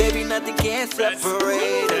 Baby, nothing can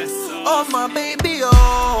separate us. Oh, my baby,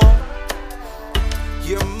 oh.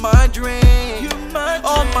 You're my dream.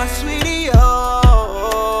 Oh, my sweetie,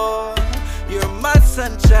 oh. You're my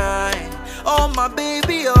sunshine. Oh, my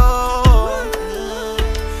baby, oh.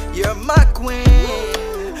 You're my queen.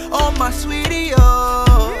 Oh, my sweetie,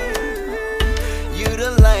 oh. You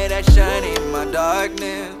the light that shine in my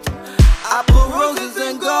darkness. I put roses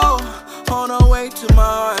and gold on her way to my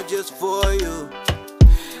heart just for you.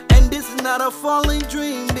 And this is not a falling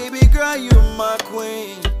dream, baby girl, you're my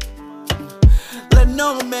queen. Let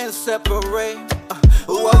no man separate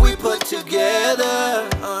what we put together.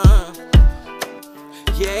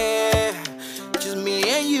 Yeah, just me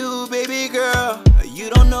and you, baby girl. You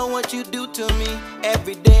don't know what you do to me.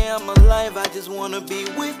 Every day I'm alive, I just wanna be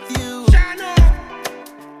with you.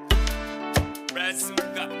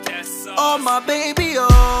 Oh my baby,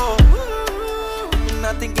 oh,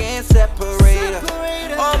 nothing can separate us.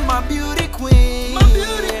 Oh my beauty queen,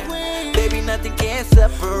 baby, nothing can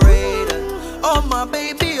separate us. Oh my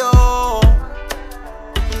baby, oh,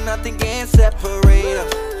 nothing can separate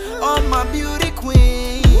us. Oh my beauty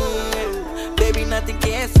queen, baby, nothing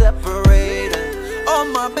can separate us. Oh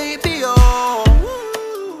my baby, oh,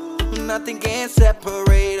 nothing can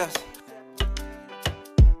separate us.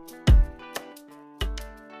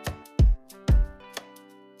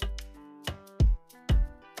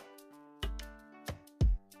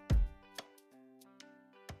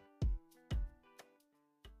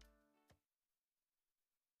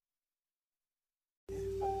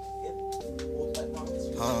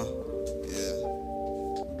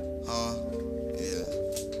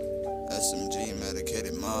 SMG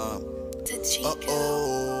medicated mob. I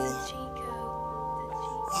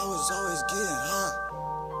was always getting hot.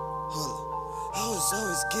 I was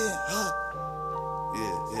always getting hot.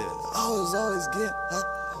 Yeah. I was always getting hot.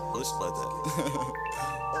 Looks like that.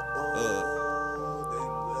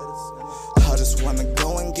 I just wanna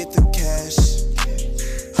go and get the cash.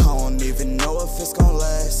 I don't even know if it's gonna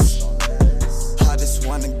last. I just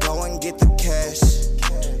wanna go and get the cash.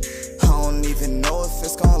 I don't even know if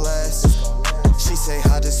it's gonna last. She say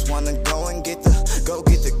I just wanna go get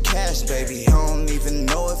the cash, baby. I don't even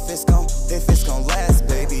know if it's gonna last,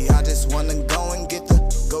 baby. I just wanna go get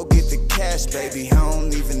the cash, baby. I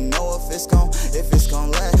don't even know if it's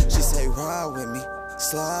gonna last. She say ride with me,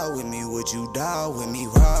 slide with me, would you die with me?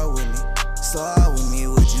 Ride with me, slide with me,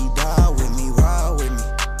 would you die with me? Ride with me,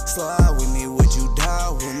 slide with me, would you die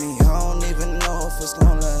with me? I don't even know if it's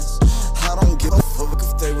gonna last. I don't give a fuck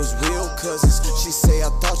if they was real cousins. She say I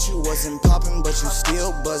thought you wasn't popping, but you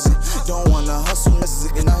still buzzing. Don't wanna hustle,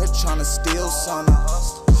 and out here tryna steal something.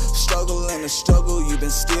 Struggle in the struggle, you been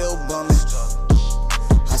still bumming.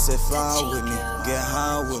 I said fly with me, get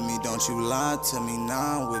high with me, don't you lie to me,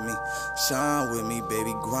 nine with me, shine with me,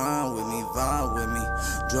 baby, grind with me, vibe with me,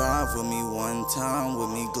 drive with me, one time with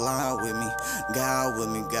me, glide with me, guide with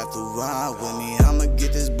me, got the ride with me. I'ma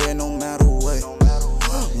get this bread no matter what.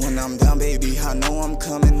 When I'm down, baby, I know I'm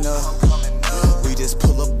coming up. We just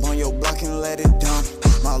pull up on your block and let it down.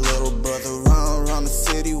 My little brother round the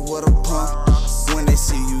city with a pump. When they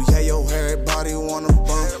see you, yeah, yo, everybody wanna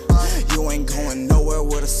bump. You ain't going nowhere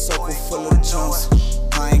with a circle full of jumps.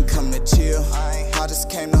 I ain't come to chill, I just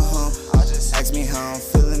came to hump. Ask me how I'm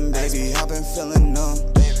feeling, baby, I've been feeling numb.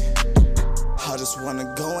 I just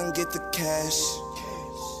wanna go and get the cash.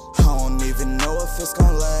 I don't even know if it's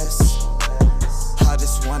gonna last. I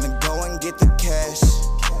just wanna go and get the cash.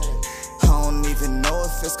 I don't even know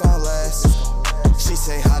if it's gonna last. She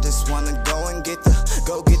say I just wanna go and get the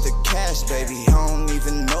cash, baby. I don't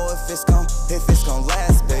even know if it's gonna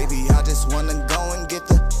last, baby. I just wanna go and get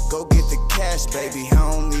the cash, baby. I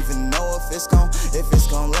don't even know if it's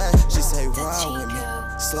gonna last. She say ride with me,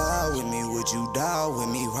 slide with me, would you die with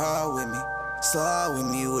me? Ride with me, slide with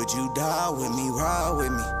me, would you die with me? Ride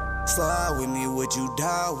with me, slide with me, would you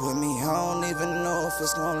die with me? I don't even know if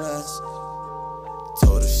it's gonna last.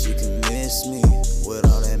 Told her she can miss me, with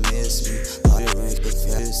all that miss me. All the rings but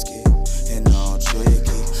fisky, and all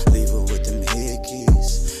tricky. Leave her with them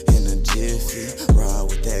hickeys, in a jiffy. Ride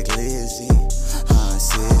with that glizzy, high and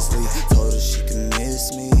sizzly. Told her she can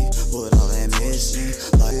miss me, with all that miss me.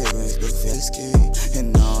 All the rings but fisky,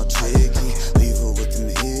 and all tricky. Leave her with them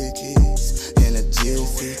hickeys, in a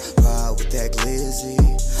jiffy. Ride with that glizzy,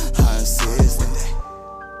 high and sizzly.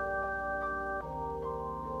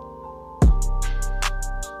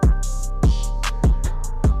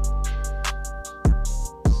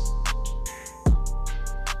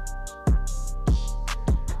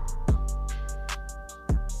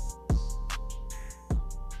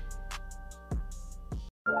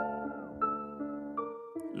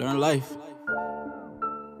 Learn life.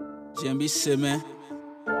 GMB shit, man.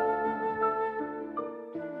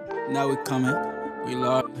 Now we coming. We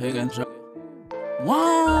love Hig and drop.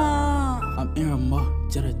 Wow. I'm in her mouth,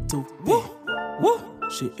 Jada do. Woo. Woo.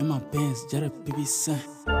 She in my pants, Jada baby sen.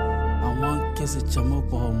 I want kiss a chamo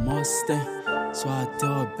for her Mustang. So I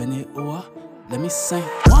tell her Benny Oa, let me sing.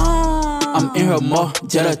 Wow. I'm in her more,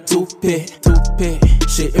 jetta toothpick.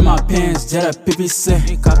 Shit in my pants, jetta pipi set.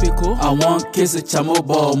 I want kiss a chamo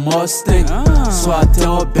ball, more stink. So I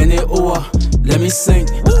tell her, bend it over, let me sing.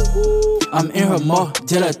 I'm in her more,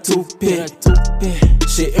 jetta toothpick.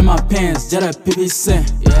 Shit in my pants, jetta pipi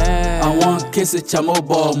set. I want kiss a chamo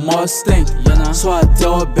ball, more stink. So I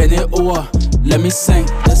tell her, bend it over, let me sing.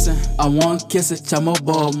 Listen, I want kiss a chamo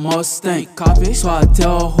ball, more stink. Copy. So I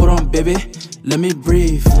tell her, hold on, baby, let me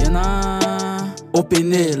breathe.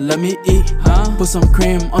 Open it, let me eat. Put some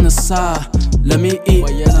cream on the side, let me eat.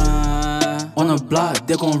 On the block,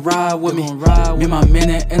 they gon' ride with me. Me and my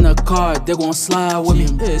minute in the car, they gon' slide with me.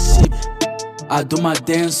 I do my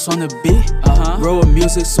dance on the beat. Roll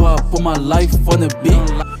music, so I put my life on the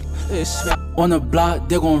beat. On the block,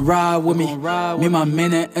 they gon' ride with me. Me and my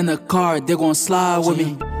minute in the car, they gon' slide with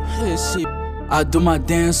me. I do my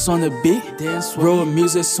dance on the beat. Roll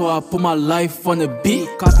music, so I put my life on the beat.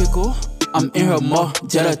 Copy cool. I'm in her more,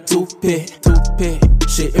 jetta toothpick.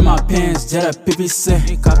 Shit in my pants, jetta pipi set.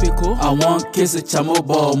 I want kiss a chamo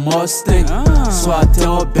ball, more stink. So I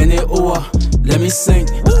tell her, bend it over, let me sing.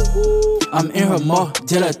 I'm in her more,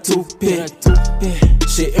 jetta toothpick.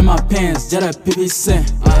 Shit in my pants, jetta pipi set.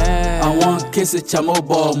 I want kiss a chamo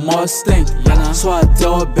ball, more stink. So I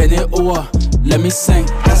tell her, bend it over, let me sing.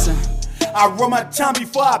 Listen. I roll my time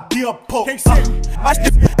before I be a poke. My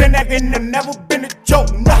shit been acting and never been a joke.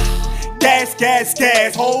 Nah.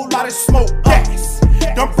 Gas, whole lot of smoke. Gas.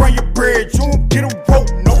 Don't bring your bread, you won't get a rope,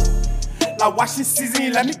 no. Like watching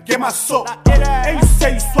season, let me get my soap. And you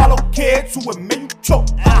say you swallow kids, who would make you choke.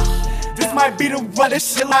 This might be the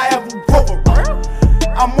reddest shit I ever wrote.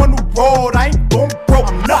 I'm on the road, I ain't going broke,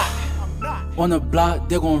 I'm not. On the block,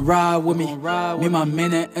 they gon' ride with me. Me and my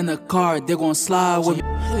minute in the car, they gon' slide with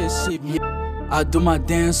me. I do my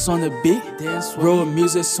dance on the beat. Roll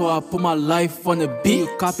music, so I put my life on the beat.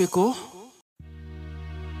 Copy cool.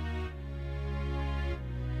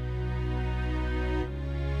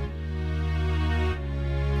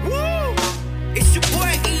 It's your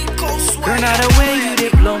boy Eco Swag. Girl, now the way you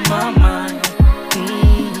did blow my mind.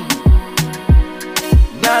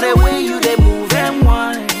 Now the way you did move and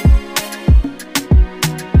whine.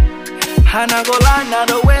 I not go lie, now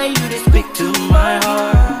the way you did speak to my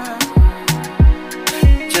heart.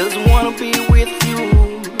 Just wanna be with you,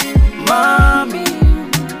 mommy.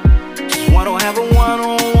 Just wanna have a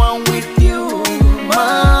one-on-one with you,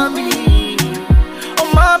 mommy. Oh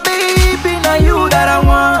my baby, now you that I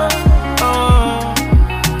want.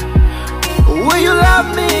 Will you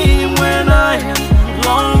love me when I am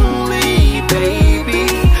lonely, baby?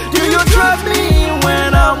 Do you trust me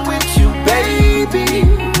when I'm with you, baby?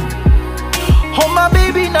 Oh my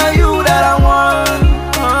baby, now you that I want.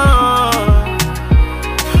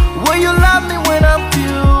 Will you love me when I'm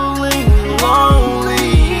feeling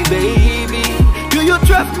lonely, baby? Do you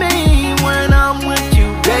trust me when I'm with you,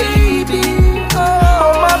 baby?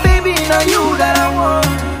 Oh my baby, now you that I want.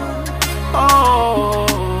 Oh,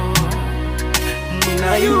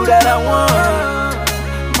 now you that I want,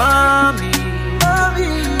 mommy,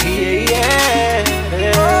 yeah.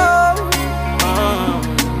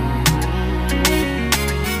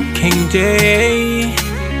 King J,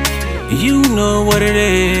 you know what it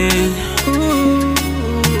is.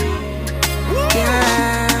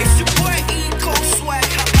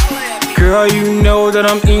 Girl, you know that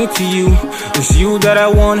I'm into you. It's you that I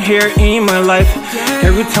want here in my life.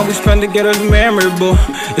 Every time we spend together is memorable.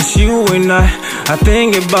 It's you and I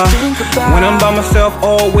think about when I'm by myself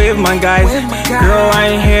or with my guys. Girl, I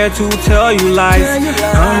ain't here to tell you lies.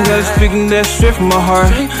 I'm just speaking that straight from my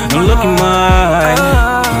heart. And look in my eyes,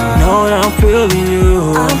 you know that I'm feeling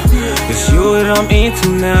you. It's you that I'm into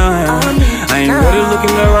now. I ain't really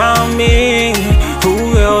looking around me.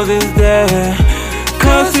 Who else is there?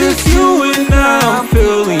 Cause it's you and I'm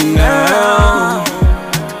feeling now.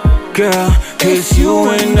 Girl, it's you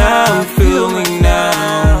and I'm feeling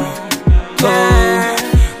now. Oh,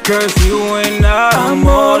 cause you and I'm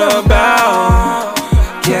all about.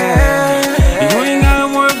 Yeah, you ain't gotta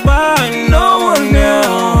worry about no one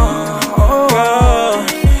else. Girl,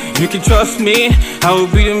 you can trust me, I will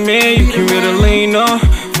be the man you can really lean on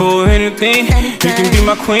for anything. You can be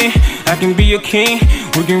my queen, I can be your king.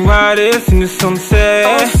 We can ride this in the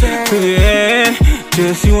sunset to the end.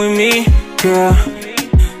 Just you and me, girl.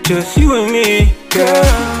 Just you and me, girl.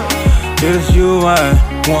 Just you I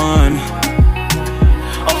want.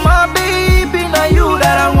 Oh my baby, now you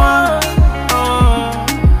that I want.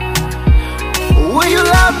 Will you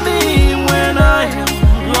love me when I am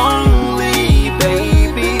lonely,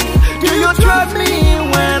 baby? Do you trust me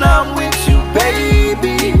when I'm with you,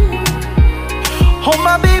 baby? Oh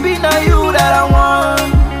my baby, now you that I want.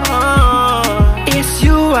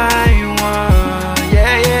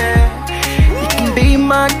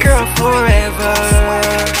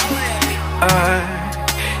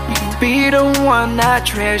 found that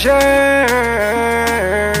treasure,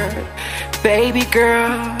 baby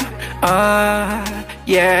girl,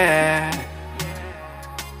 yeah.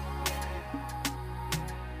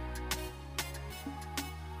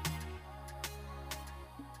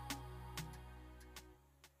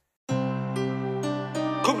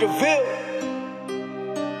 Coupe de Ville,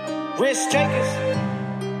 risk takers,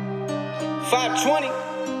 520.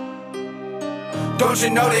 Don't you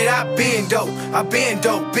know that I've been dope? I've been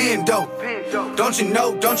dope, been dope. Don't you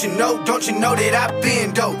know that I've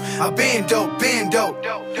been dope? I've been dope, been dope.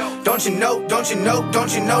 Don't you know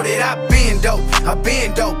that I've been dope? I've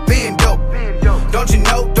been dope, been dope. Don't you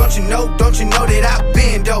know that I've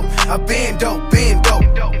been dope? I've been dope, been dope.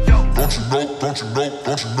 Don't you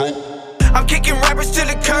know? I'm kicking rappers to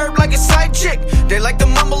the curb like a side chick. They like to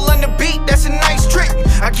mumble on the beat, that's a nice trick.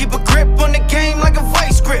 I keep a grip on the game like a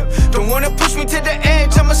vice grip. Don't wanna push me to the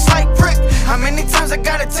edge, I'm a slight prick. How many times I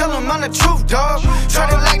gotta tell them I'm the truth, dog? Try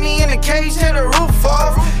to lock me in a cage, tear the roof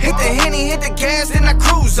off. Hit the Henny, hit the gas, then I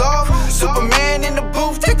cruise off. Superman in the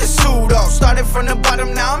booth, take the suit off. Started from the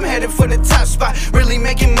bottom, now I'm headed for the top spot. Really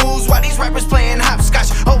making moves while these rappers playing hopscotch.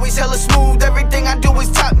 Always hella smooth, everything I do is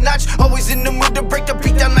top notch. Always in the mood to break the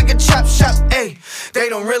beat down like a chop shop. Hey, they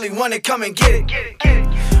don't really wanna come and get it.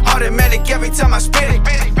 Automatic every time I spit it.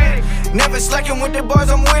 Never slacking with the bars,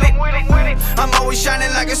 I'm with it. I'm always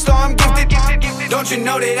shining like a star, I'm gifted. Don't you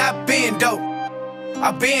know that I've been dope?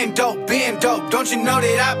 I've been dope, been dope. Don't you know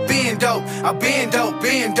that I've been dope? I've been dope,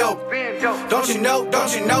 been dope. Don't you know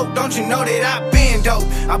that I've been dope?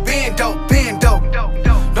 I've been dope, been dope.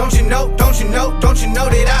 Don't you know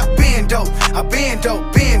that I've been dope? I've been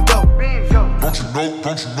dope, been dope. Don't you know?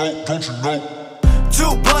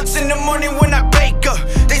 2 blunts in the morning when I bake up.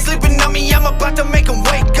 They sleeping on me, I'm about to make them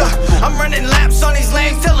wake up. I'm running laps on these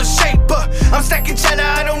lanes till a shaper. I'm stacking cheddar,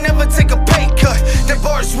 I don't ever take a pay cut. The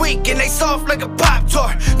bar's weak and they soft like a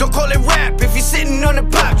Pop-Tart. Don't call it rap if you're sitting on the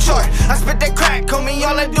pop chart. I spit that crack, homie,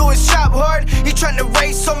 all I do is chop hard. You tryna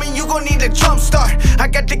race, homie, you gon' need a jump start. I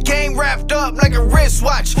got the game wrapped up like a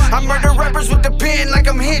wristwatch. I murder rappers with the pen like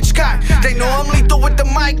I'm Hitchcock. They know I'm lethal with the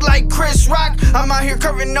mic like Chris Rock. I'm out here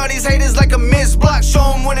curving all these haters like a missed block.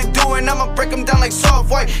 Show them what I'm doing, I'ma break them down like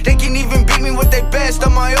soft white. They can even beat me with their best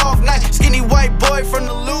on my off night. Skinny white boy from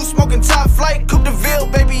the loose, smoking top flight. Coupe de Ville,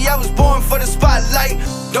 baby, I was born for the spotlight.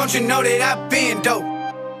 Don't you know that I've been dope?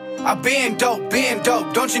 I've been dope, been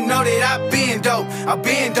dope. Don't you know that I've been dope? I've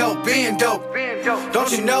been dope, been dope.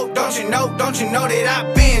 Don't you know that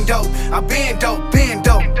I've been dope? I've been dope, been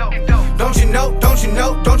dope. Don't you know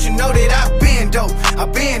that I've been dope?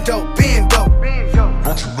 I've been dope, been dope.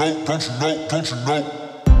 Don't you know?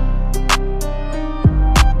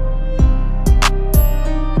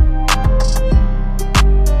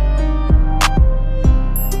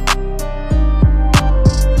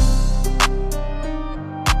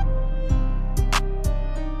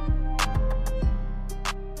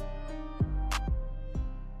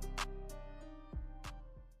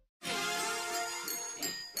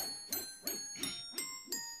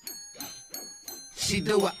 She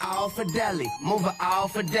do it all for deli, move it all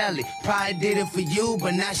for deli. Probably did it for you,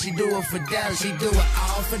 but now she do it for deli. She do it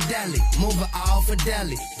all for deli, move it all for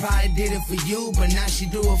deli. Probably did it for you, but now she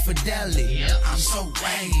do it for deli. Yeah, I'm so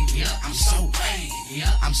wave, yeah, I'm so wave,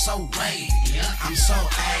 yeah, I'm so wave, yeah, I'm so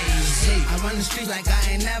AZ. I run the streets like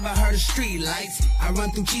I ain't never heard of street lights. I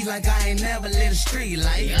run through keys like I ain't never lit a street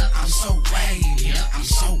light. Yeah, I'm so wave, yeah, I'm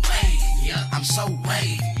so wave, yeah, I'm so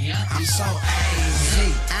wave, yeah, I'm so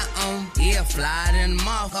AZ. Yeah, fly in the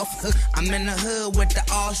motherfucker. I'm in the hood with the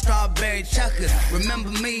all strawberry chuckers.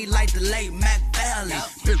 Remember me like the late Mac Valley.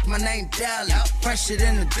 Bitch, my name Deli, fresher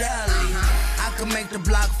than the deli. I can make the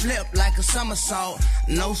block flip like a somersault.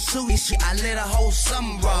 No sushi, I lit a whole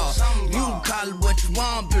summer raw. You can call it what you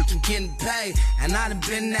want, bitch, I'm getting paid. And I done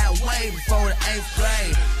been that way before the 8th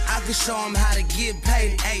grade. I can show them how to get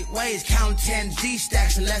paid 8 ways. Count 10 G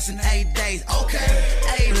stacks in less than 8 days. Okay,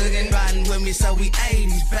 hey, looking riding with me, so we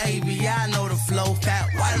 80s, baby. I know the flow fat.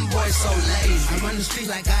 Why them boys so lazy? I run the streets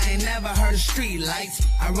like I ain't never heard of street lights.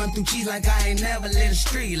 I run through keys like I ain't never lit a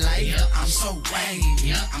street light. Yeah, I'm so wave.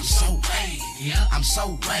 Yeah, I'm so wave. Yeah, I'm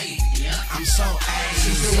so wave. Yeah, I'm so AZ.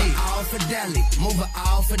 She do it all for deli, move it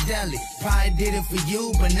all for deli. Probably did it for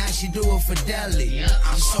you, but now she do it for deli. Yeah,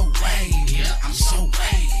 I'm so wave. Yeah, I'm so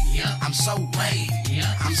wave. Yeah, I'm I'm so wavy,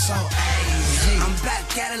 I'm so AZ. I'm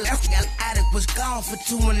back at it, left addict was gone for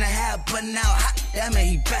 2.5, but now hot damn it,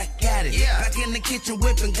 he back at it. Back in the kitchen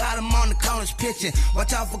whipping, got him on the corners pitching.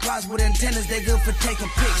 Watch out for cars with antennas, they good for taking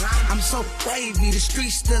pics. I'm so wavy, the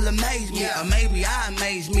streets still amaze me, or maybe I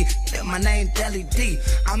amaze me. My name Deli D.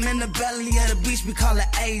 I'm in the belly of the beast, we call it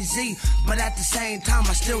AZ, but at the same time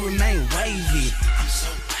I still remain wavy. I'm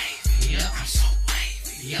so wavy, I'm so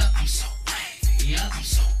wavy, I'm so wavy, I'm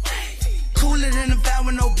so wavy. Cooler than a fat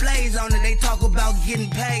with no blaze on it. They talk about getting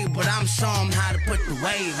paid, but I'm showing them how to put the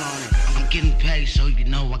wave on it. I'm getting paid, so you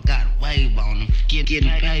know I got a wave on them. Getting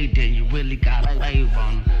paid, then you really got a wave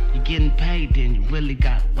on them. You getting paid, then you really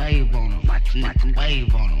got a wave on them. Watch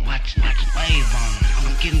wave on them. Watch wave on them.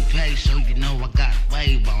 I'm getting paid, so you know I got a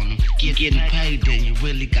wave on them. Getting paid, then you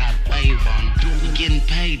really got a wave on them. You getting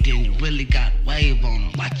paid, then you really got a wave on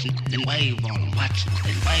them. Watch and wave on them. Watch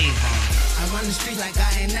and wave on them. I run the streets like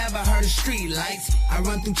I ain't never heard of street lights. I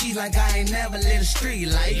run through cheese like I ain't never lit a street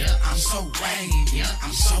light. I'm so wavy,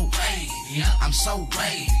 I'm so wavy, I'm so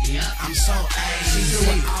wavy, I'm so wavy. She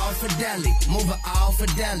do it all for Deli, move it all for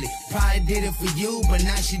Deli. Probably did it for you, but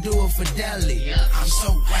now she do it for Deli. I'm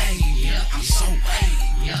so wavy, I'm so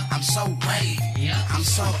wavy, I'm so wavy, I'm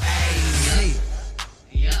so wavy.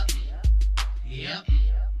 Yep, yep,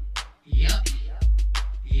 yep,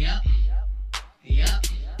 yep, yep.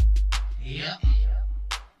 Yep,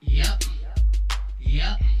 yep,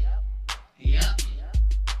 yep, yep,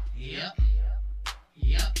 yep,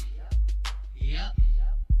 yep, yep.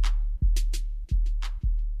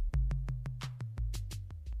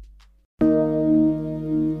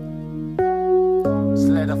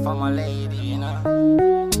 Letter for my lady, you know,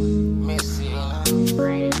 Missy, you know.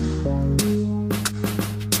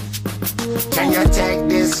 Can you take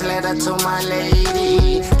this letter to my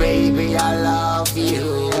lady? Baby, I love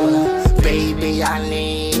you. Baby, I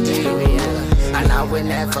need you, and I will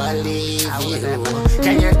never leave you.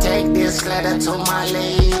 Can you take this letter to my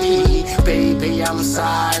lady? Baby, I'm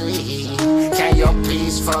sorry. Can you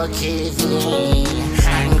please forgive me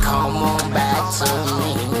and come on back to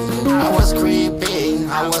me? I was creeping,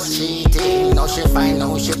 I was cheating. Now she find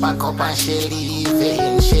out, she pack up and she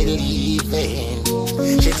leaving, she leaving.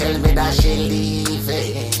 She tell me that she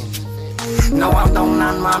leaving. Now I'm down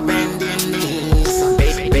on my bending knees.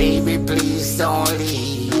 Baby, please don't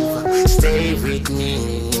leave. Stay with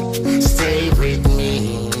me, stay with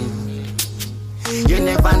me. You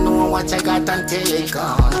never know what you got until it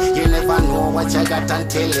gone. You never know what you got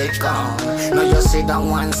until it gone. Now you sit on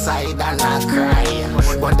one side and I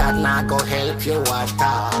cry, but that not go help you at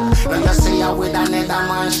all. Now you see you with another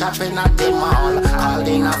man shopping at the mall. Called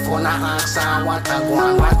in a phone and ask her what I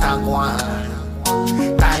want, what I want.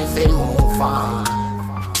 Time for move on.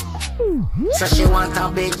 So she want a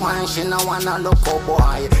big man, she no want a local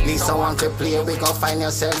boy. Lisa want to play, we go find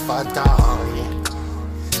yourself a toy.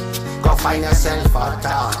 Go find yourself a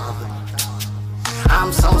toy.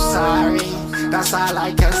 I'm so sorry, that's all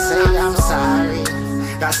I can say, I'm sorry.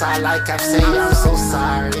 That's all I can say, I'm so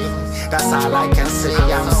sorry. That's all I can say,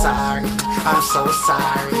 I'm sorry. I'm so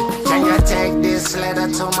sorry. Can you take this letter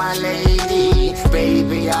to my lady?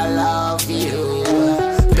 Baby, I love you.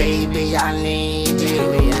 Baby, I need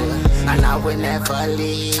you, and I will never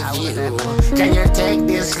leave you. Can you take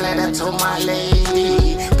this letter to my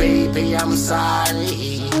lady? Baby, I'm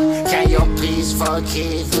sorry. Can you please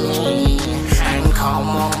forgive me and come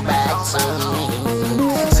on back to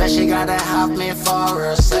me? Said she gotta have me for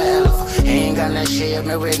herself, ain't gonna share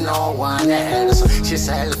me with no one else. She's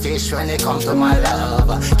selfish when it comes to my love.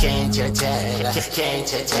 Can't you tell,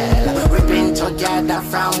 can't you tell? We've been together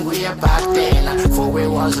from way back then. For we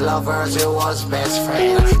was lovers, we was best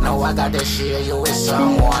friends. Now I gotta share you with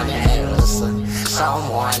someone else,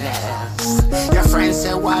 someone else. Your friends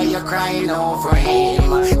say why you crying over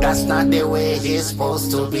him? That's not the way he's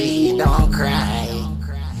supposed to be, don't cry.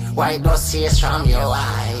 Wipe those tears from your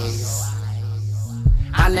eyes.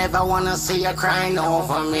 I never wanna see you crying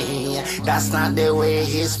over me. That's not the way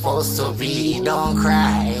he's supposed to be, don't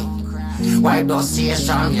cry. Wipe those tears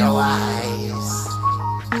from your eyes.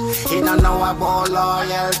 He don't know about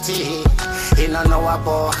loyalty. He don't know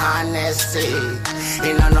about honesty.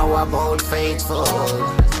 He don't know about faithful.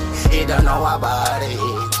 He don't know about it.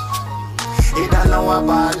 He don't know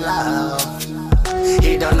about love.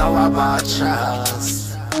 He don't know about trust.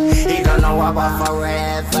 He don't know about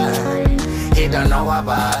forever. He don't know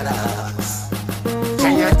about us.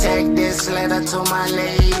 Can you take this letter to my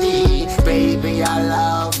lady? Baby, I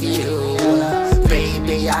love you.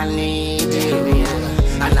 Baby, I need you,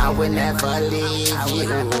 and I will never leave you.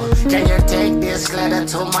 Can you take this letter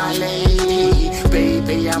to my lady?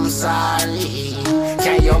 Baby, I'm sorry.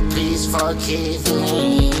 Can you please forgive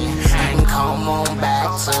me and come on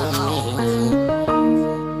back to me?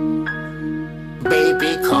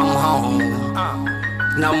 Baby, come home.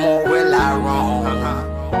 No more will I roam.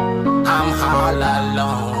 I'm all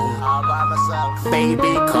alone.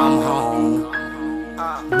 Baby, come home.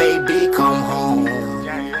 Baby, come home.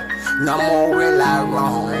 No more will I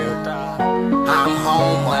roam. I'm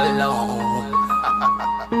home alone.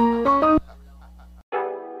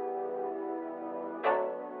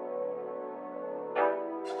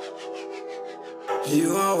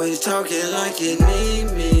 You always talking like you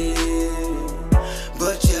need me,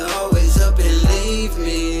 but you always up and leave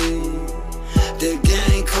me. The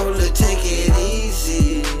game colder, take it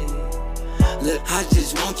easy. Look, I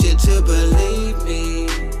just want you to believe me.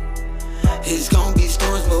 It's gonna be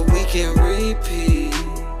storms, but we can repeat.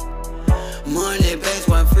 Money bags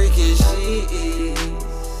while freaking shit.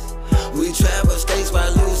 We travel states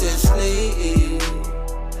while losing sleep.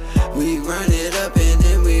 We run it up and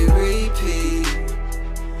then we repeat.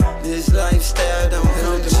 This lifestyle don't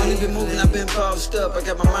come cheap. Money been moving, I've been bossed up. I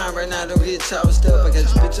got my mind right now, don't get tossed up. I got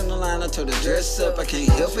this bitch on the line, I told her dress up. I can't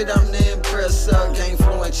help it, I'm the impress up. Game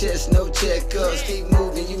flowing chest, no checkups. Keep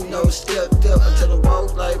moving, you know, stepped up. I tell them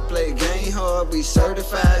walk like play, game hard. We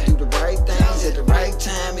certified, do the right things at the right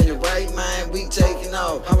time, in the right mind. We taking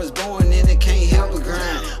off. I was born in it, can't help but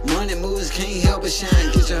grind. Money moves, can't help but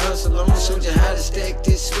shine. Get your hustle on, showed you how to stack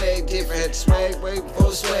this swag different. Had the swag way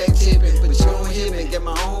before swag tipping, but you don't hear me. Get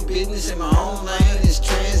my own business in my own lane. It's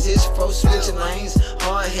transition for switching lanes.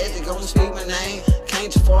 Hard head to go and speak my name. Came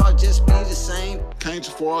too far, just be the same. Came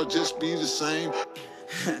too far, just be the same.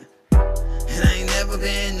 And I ain't never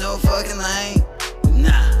been no fucking lane.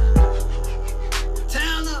 Nah.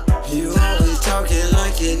 Town up. You always talking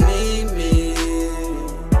like you need me,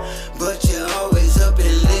 but you always up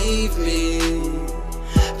and leave me.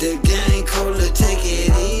 The game colder, take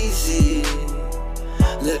it easy.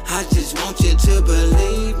 Look, I just want you to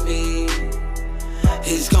believe me.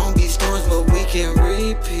 It's gonna be storms, but we can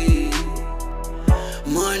repeat.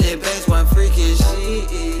 Money bags while freaking shit.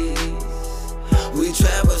 We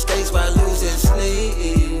travel states while losing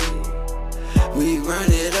sleep. We run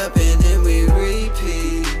it up and then we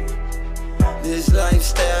repeat. This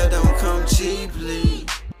lifestyle don't come cheaply.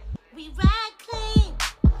 We ride clean.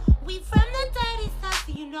 We from the dirty south,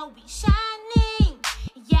 so you know we shining.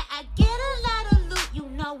 Yeah, I get a lot of loot, you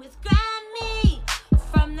know it's grimy.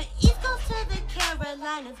 From the East Coast to the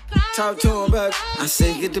Carolinas, grimy. Talk to him about it. I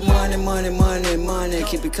say get the money, money, money, money.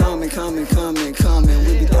 Keep it coming, coming, coming, coming.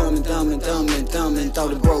 We be thumbing, thumbing, thumbing, thumbing.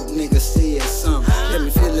 Thought the broke nigga said something. Let me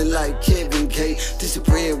feel it like Kevin K. This a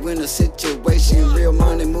breadwinner situation. Real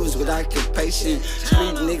money moves with occupation.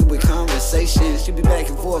 Street nigga with conversation. She be back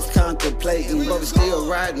and forth contemplating, but we still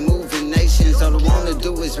riding, moving nations. All I wanna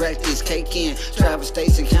do is rack this cake in. Travel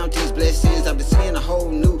states and count these blessings. I've been seeing a whole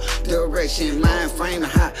new direction. Mind frame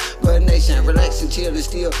and hot, but nation. Relaxing, chillin',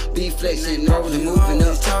 still be flexing. Rolling, moving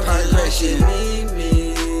up, progression. Need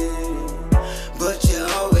me, but you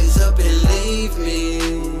always up and leave me.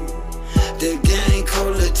 The game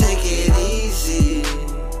colder, take it easy.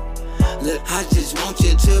 Look, I just want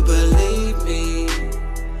you to believe me.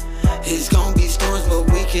 It's gonna be storms, but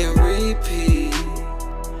we can repeat.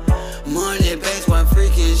 Money bags while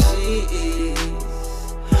freaking shit.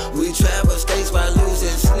 We travel states while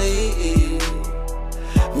losing sleep.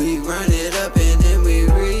 We run it up and then we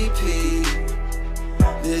repeat.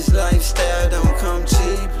 This lifestyle don't come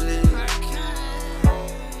cheaply.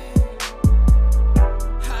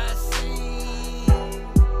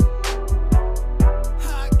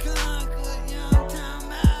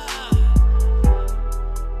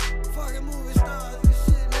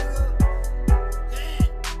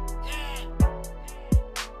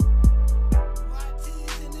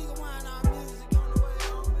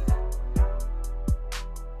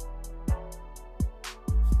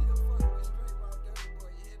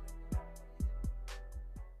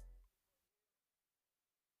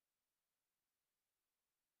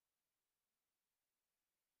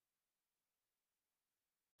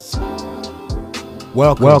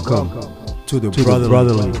 Welcome to the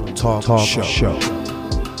Brotherly Talk Show.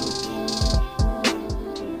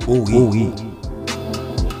 Ooh-wee.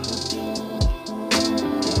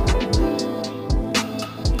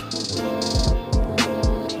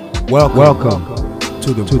 Welcome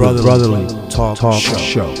to the Brotherly Talk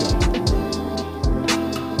Show.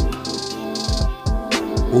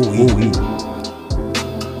 Ooh-wee.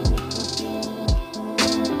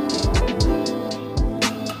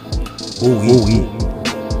 Ooh-wee.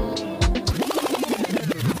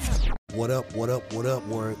 What up,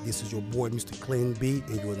 word? This is your boy, Mr. Clean Beat,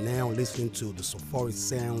 and you are now listening to the Safari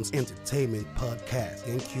Sounds Entertainment Podcast.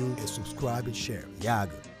 Thank you, and subscribe and share.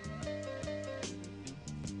 Yaga.